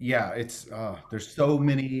yeah, it's there's so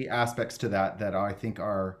many aspects to that I think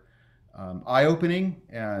are eye-opening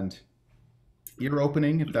and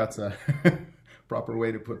ear-opening, if that's a proper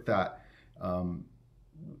way to put that.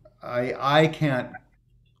 I can't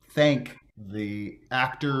thank the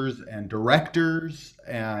actors and directors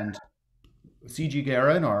and CG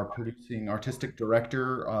Garin, our producing artistic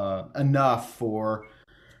director, enough for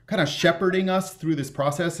kind of shepherding us through this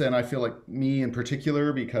process. And I feel like me in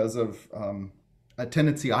particular, because of a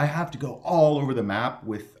tendency I have to go all over the map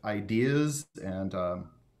with ideas, and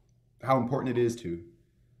how important it is to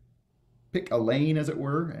pick a lane, as it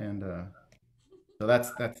were. And so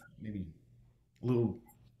that's maybe a little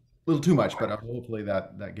too much, but hopefully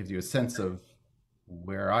that gives you a sense of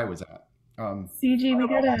where I was at. CG, we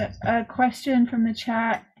got a question from the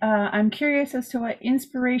chat. I'm curious as to what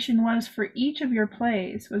inspiration was for each of your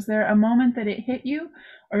plays. Was there a moment that it hit you,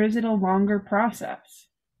 or is it a longer process?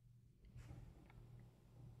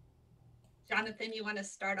 Jonathan, you want to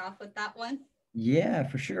start off with that one? Yeah,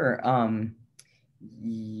 for sure.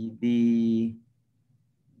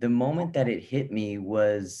 The moment that it hit me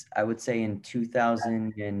was, I would say, in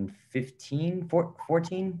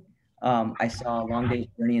 2014. I saw A Long Day's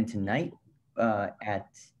Journey into Night at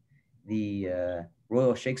the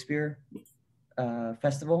Royal Shakespeare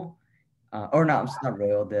Festival. Or no, it's not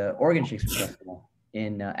Royal, the Oregon Shakespeare Festival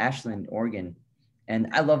in Ashland, Oregon. And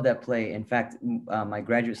I love that play. In fact, my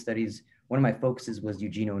graduate studies, one of my focuses was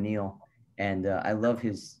Eugene O'Neill. And I love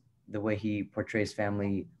the way he portrays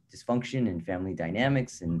family dysfunction and family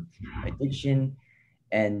dynamics and addiction.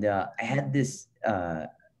 And I had this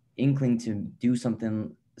inkling to do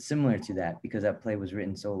something similar to that, because that play was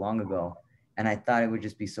written so long ago. And I thought it would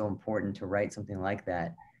just be so important to write something like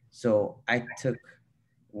that. So I took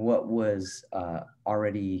what was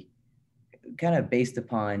already kind of based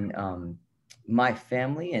upon my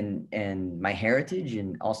family and my heritage,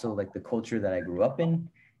 and also like the culture that I grew up in.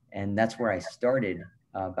 And that's where I started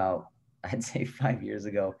about, I'd say, 5 years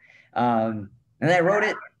ago. And I wrote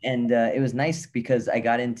it, and it was nice because I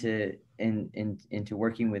got into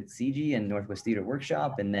working with CG and Northwest Theater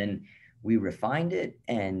Workshop, and then we refined it,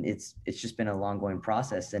 and it's just been a long-going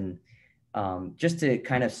process. And just to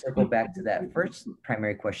kind of circle back to that first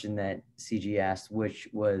primary question that CG asked, which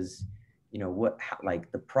was,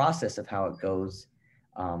 like the process of how it goes.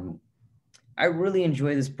 I really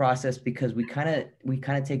enjoy this process because we kind of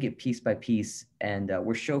take it piece by piece, and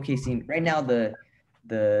we're showcasing right now. The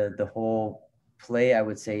whole play, I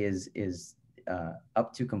would say, is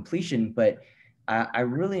up to completion, but I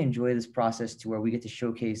really enjoy this process to where we get to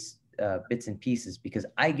showcase bits and pieces, because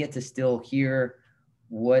I get to still hear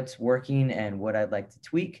what's working and what I'd like to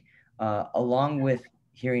tweak, along with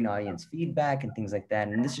hearing audience feedback and things like that.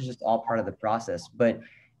 And this is just all part of the process. But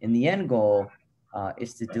in the end goal,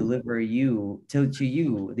 is to deliver to you,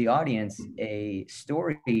 the audience, a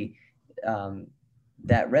story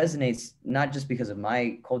that resonates not just because of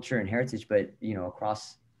my culture and heritage, but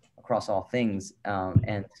across all things.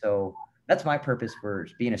 And so that's my purpose for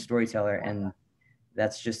being a storyteller, and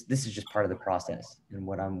this is just part of the process and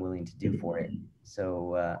what I'm willing to do for it.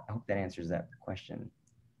 So I hope that answers that question.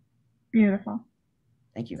 Beautiful.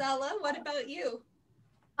 Thank you. Zella, what about you?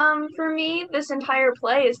 For me, this entire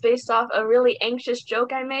play is based off a really anxious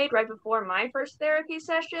joke I made right before my first therapy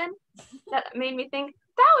session that made me think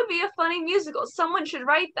that would be a funny musical. Someone should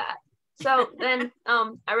write that. So then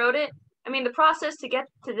I wrote it. I mean, the process to get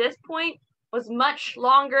to this point was much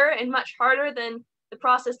longer and much harder than the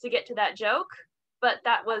process to get to that joke, but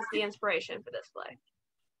that was the inspiration for this play.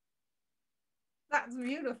 That's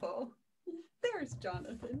beautiful. There's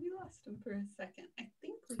Jonathan. You lost him for a second. I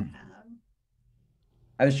think we have.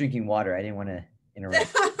 I was drinking water. I didn't want to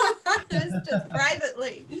interrupt. Just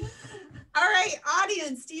privately. All right,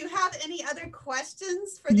 audience, do you have any other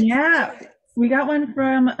questions for the Yeah, we got one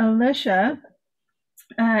from Alicia.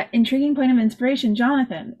 Intriguing point of inspiration,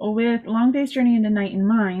 Jonathan. With Long Day's Journey into Night in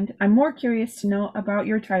mind, I'm more curious to know about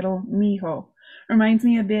your title, Miho. Reminds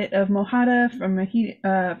me a bit of Mohada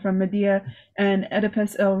from Medea and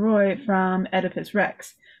Oedipus El Roy from Oedipus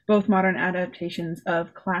Rex, both modern adaptations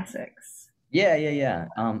of classics. Yeah.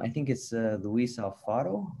 I think it's Luis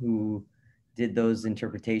Alfaro who did those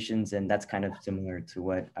interpretations, and that's kind of similar to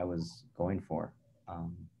what I was going for.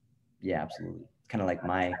 Yeah, absolutely. It's kind of like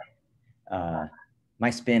my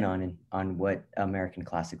spin on what American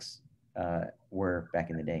classics were back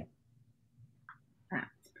in the day.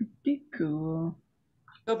 Pretty cool.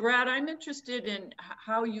 So Brad, I'm interested in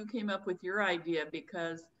how you came up with your idea,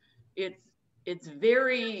 because it's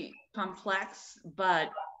very complex, but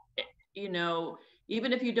you know,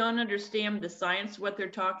 even if you don't understand the science, what they're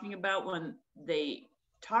talking about, when they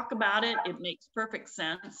talk about it, it makes perfect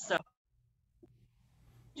sense. So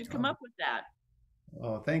did you come up with that?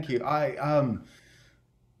 Oh, thank you.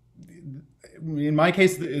 In my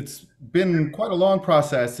case, it's been quite a long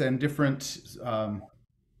process and different kind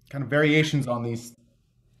of variations on these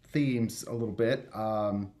themes a little bit.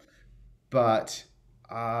 But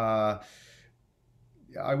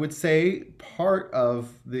I would say part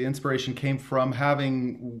of the inspiration came from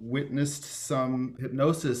having witnessed some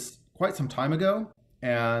hypnosis quite some time ago,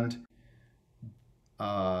 and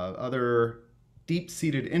other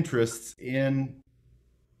deep-seated interests in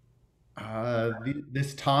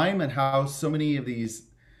this time, and how so many of these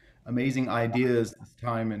amazing ideas this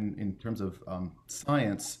time in terms of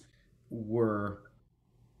science were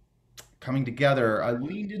coming together. I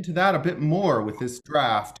leaned into that a bit more with this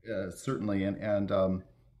draft, certainly, and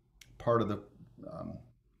part of the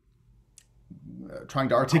trying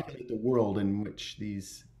to articulate the world in which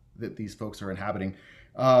these folks are inhabiting.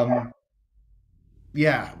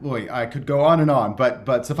 Yeah, boy, I could go on and on,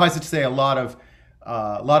 but suffice it to say, a lot of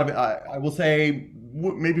it. I will say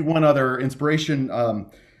maybe one other inspiration: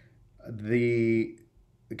 the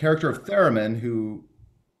character of Theremin, who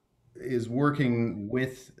is working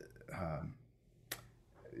with,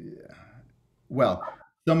 well,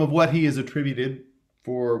 some of what he is attributed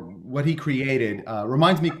for what he created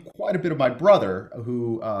reminds me quite a bit of my brother,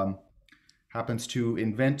 who happens to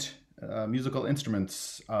invent musical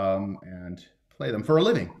instruments and play them for a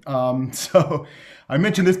living. So I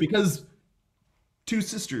mention this because two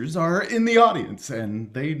sisters are in the audience,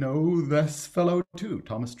 and they know this fellow too,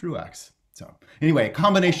 Thomas Truax. So anyway, a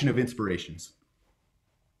combination of inspirations.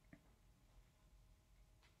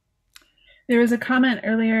 There was a comment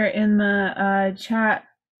earlier in the chat,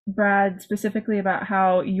 Brad, specifically about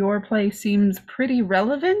how your play seems pretty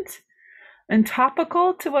relevant and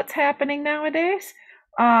topical to what's happening nowadays.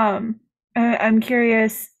 I'm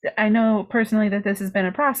curious, I know personally that this has been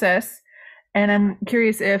a process, and I'm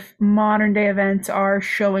curious if modern day events are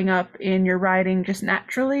showing up in your writing just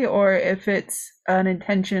naturally, or if it's an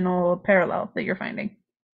intentional parallel that you're finding.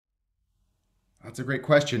 That's a great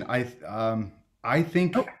question. I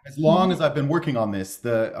think as long as I've been working on this,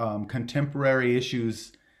 the contemporary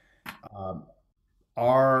issues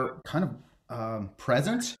are kind of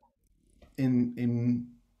present in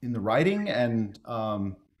the writing, and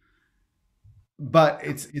but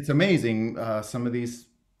it's amazing, some of these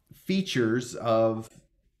features of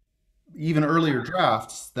even earlier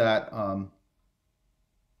drafts that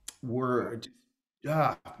were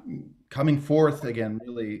coming forth again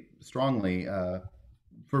really strongly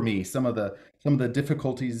for me. Some of the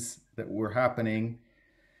difficulties that were happening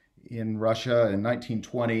in Russia in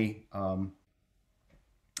 1920,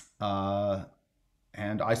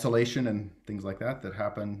 and isolation and things like that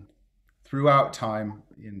happen throughout time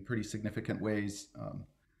in pretty significant ways.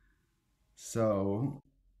 So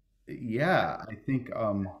yeah, I think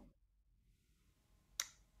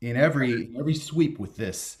in every sweep with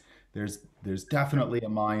this, there's definitely a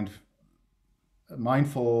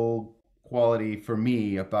mindful quality for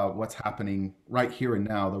me about what's happening right here and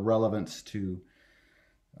now, the relevance to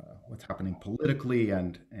what's happening politically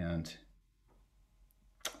and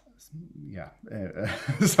yeah.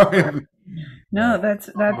 Sorry. No, that's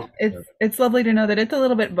it's lovely to know that it's a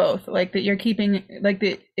little bit both, like that you're keeping, like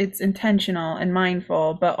that it's intentional and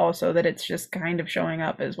mindful, but also that it's just kind of showing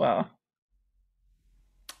up as well.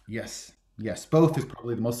 Yes, both is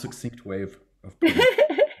probably the most succinct way of putting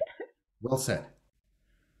it. Well said.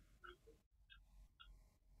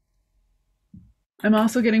 I'm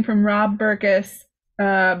also getting from Rob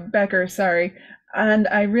Becker, sorry. And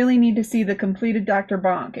I really need to see the completed Dr.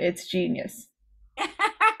 Bonk. It's genius.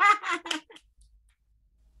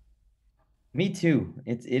 Me too.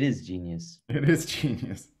 It is genius. It is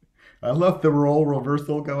genius. I love the role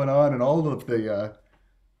reversal going on and all of the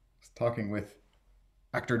talking with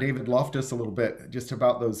actor David Loftus a little bit just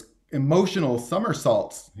about those emotional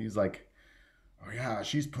somersaults. He's like, oh yeah,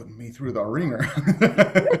 she's putting me through the ringer.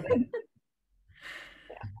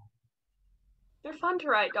 They're fun to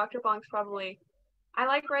write. Dr. Bonk's probably. I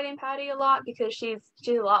like writing Patty a lot because she's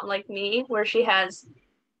a lot like me, where she has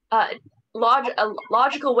a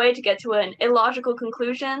logical way to get to an illogical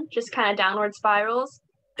conclusion, just kind of downward spirals.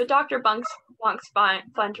 But Dr. Bonk's fun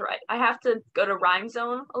to write. I have to go to Rhyme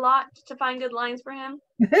Zone a lot to find good lines for him.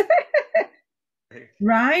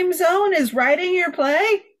 Rhyme Zone is writing your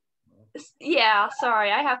play? Yeah,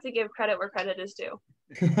 sorry. I have to give credit where credit is due.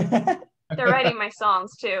 They're writing my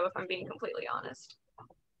songs too, if I'm being completely honest.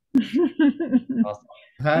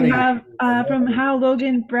 We have from Hal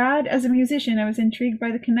Logan, Brad, as a musician, I was intrigued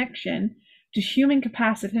by the connection to human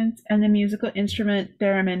capacitance and the musical instrument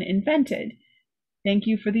theremin invented. Thank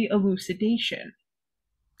you for the elucidation.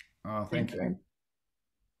 Oh, thank you.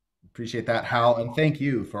 Appreciate that, Hal, and thank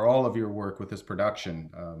you for all of your work with this production.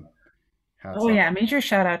 Yeah, major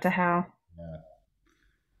shout out to Hal. Yeah.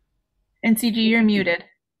 And CG, you're muted.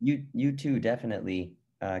 You too, definitely,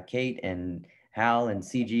 Kate and Hal and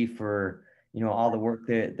CG for all the work.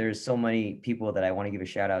 There's so many people that I want to give a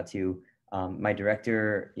shout out to. My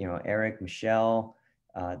director, Eric, Michelle,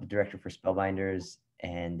 the director for Spellbinders,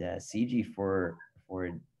 and CG for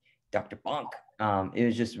Dr. Bonk. It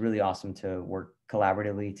was just really awesome to work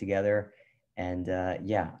collaboratively together, and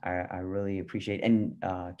I really appreciate, and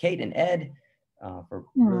Kate and Ed for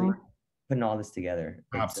really putting all this together.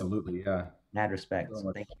 Absolutely, yeah. Mad respect.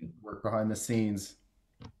 So thank you. Work behind the scenes.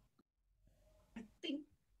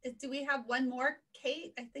 Do we have one more,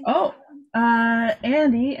 Kate? I think.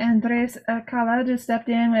 Andy Andres Cala just stepped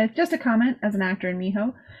in with just a comment as an actor in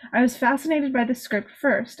Miho. I was fascinated by the script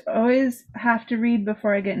first. Always have to read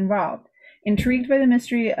before I get involved. Intrigued by the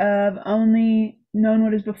mystery of only known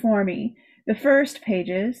what is before me. The first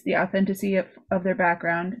pages, the authenticity of their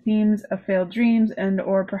background, themes of failed dreams and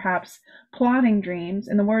or perhaps plotting dreams,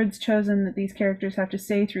 and the words chosen that these characters have to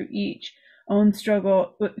say through each own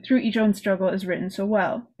struggle is written so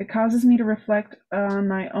well. It causes me to reflect on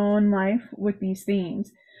my own life with these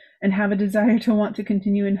themes and have a desire to want to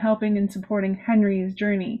continue in helping and supporting Henry's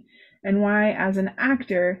journey, and why, as an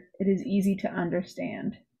actor, it is easy to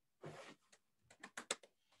understand.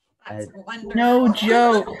 That's wonderful. No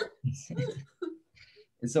joke.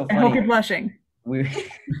 It's so funny. I hope you're blushing.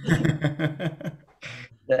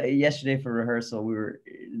 Yesterday for rehearsal,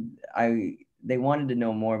 they wanted to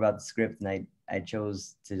know more about the script, and I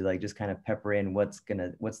chose to just kind of pepper in what's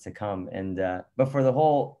to come. And but for the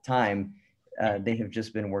whole time, they have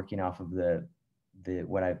just been working off of the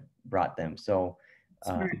what I brought them. So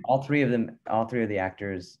all three of the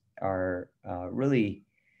actors are really.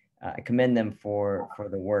 I commend them for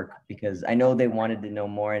the work, because I know they wanted to know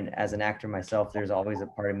more. And as an actor myself, there's always a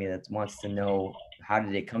part of me that wants to know, how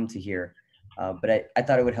did it come to here? But I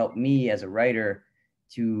thought it would help me as a writer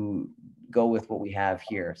to go with what we have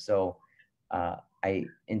here. So I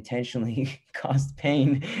intentionally caused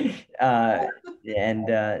pain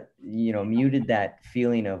and muted that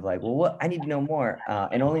feeling of what I need to know more.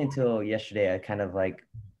 And only until yesterday, I kind of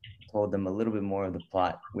told them a little bit more of the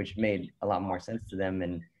plot, which made a lot more sense to them.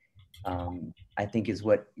 And I think is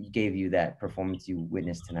what gave you that performance you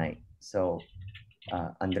witnessed tonight. So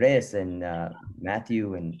Andres and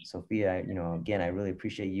Matthew and Sophia, again, I really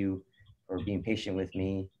appreciate you for being patient with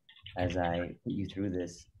me as I put you through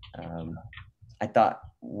this. I thought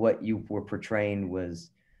what you were portraying was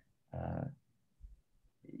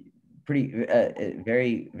pretty,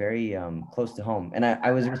 very, very close to home. And I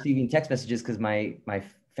was receiving text messages because my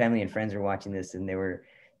family and friends are watching this, and they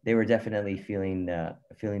were definitely feeling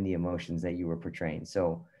the emotions that you were portraying.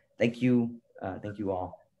 So thank you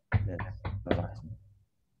all. That was awesome.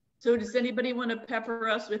 So does anybody want to pepper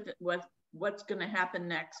us with what's going to happen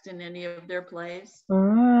next in any of their plays?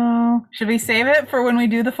 Oh, should we save it for when we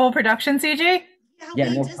do the full production, CG? Yeah,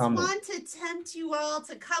 we just want to tempt you all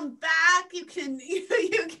to come back. You can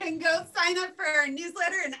go sign up for our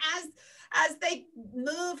newsletter, and as they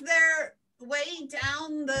move their way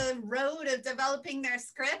down the road of developing their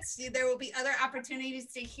scripts, there will be other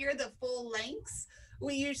opportunities to hear the full lengths.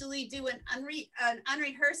 We usually do an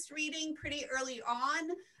unrehearsed reading pretty early on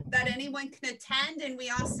that anyone can attend, and we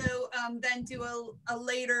also then do a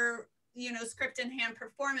later script in hand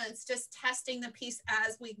performance, just testing the piece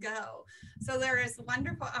as we go. So there is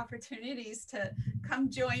wonderful opportunities to come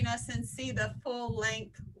join us and see the full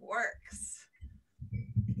length works.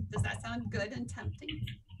 Does that sound good and tempting?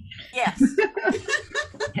 Yes.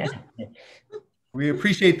 We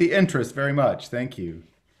appreciate the interest very much. Thank you.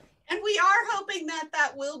 And we are hoping that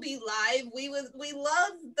that will be live. We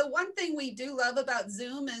love, the one thing we do love about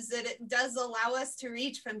Zoom is that it does allow us to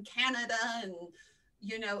reach from Canada and,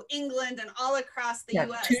 England and all across the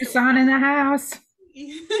US. Tucson in the house.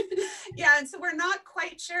 Yeah, and so we're not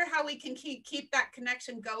quite sure how we can keep that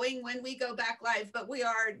connection going when we go back live, but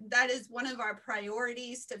that is one of our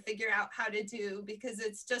priorities to figure out how to do, because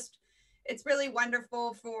it's really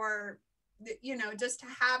wonderful for, just to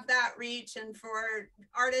have that reach, and for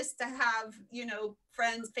artists to have,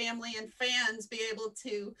 friends, family, and fans be able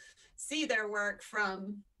to see their work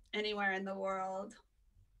from anywhere in the world.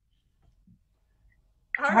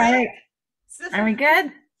 All right. So, are we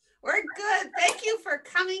good? We're good. Thank you for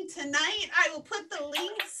coming tonight. I will put the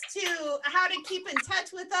links to how to keep in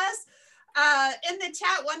touch with us in the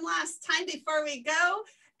chat one last time before we go.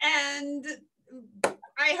 And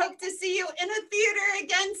I hope to see you in a theater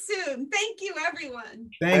again soon. Thank you,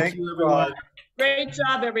 everyone. Thank you, everyone. Great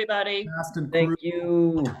job, everybody. Thank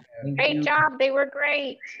you. Great job. They were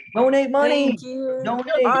great. Donate money. Thank you.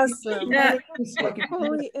 Donate. Awesome. Yeah.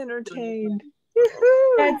 Fully entertained.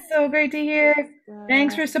 That's so great to hear.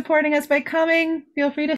 Thanks for supporting us by coming. Feel free to